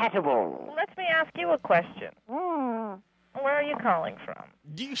incompatible. Let me ask you a question. Where are you calling from?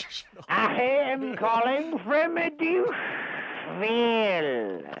 I am calling from Doucheville.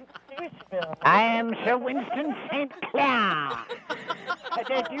 I am Sir Winston St. Clair,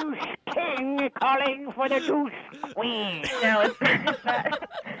 the Douche King calling for the Douche Queen. Now,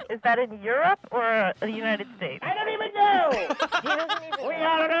 is that in Europe or the United States? I don't even know. We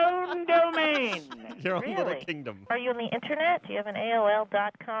are our own domain. Your own little Really? kingdom. Are you on the internet? Do you have an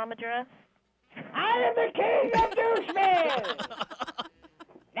AOL.com address? I am the King of Doucheville.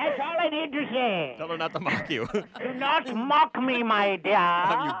 That's all I need to say. Tell her not to mock you. Do not mock me, my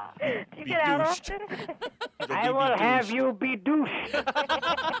dear. Do you get out often? I will have you be douched.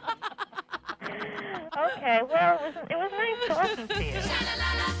 Okay, well, it was nice talking to you.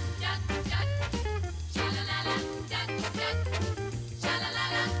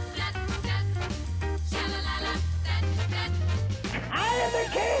 I am the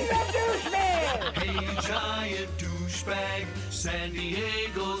King of Doucheville. Hey, giant douchebag, San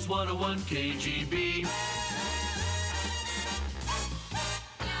Diego's 101 KGB.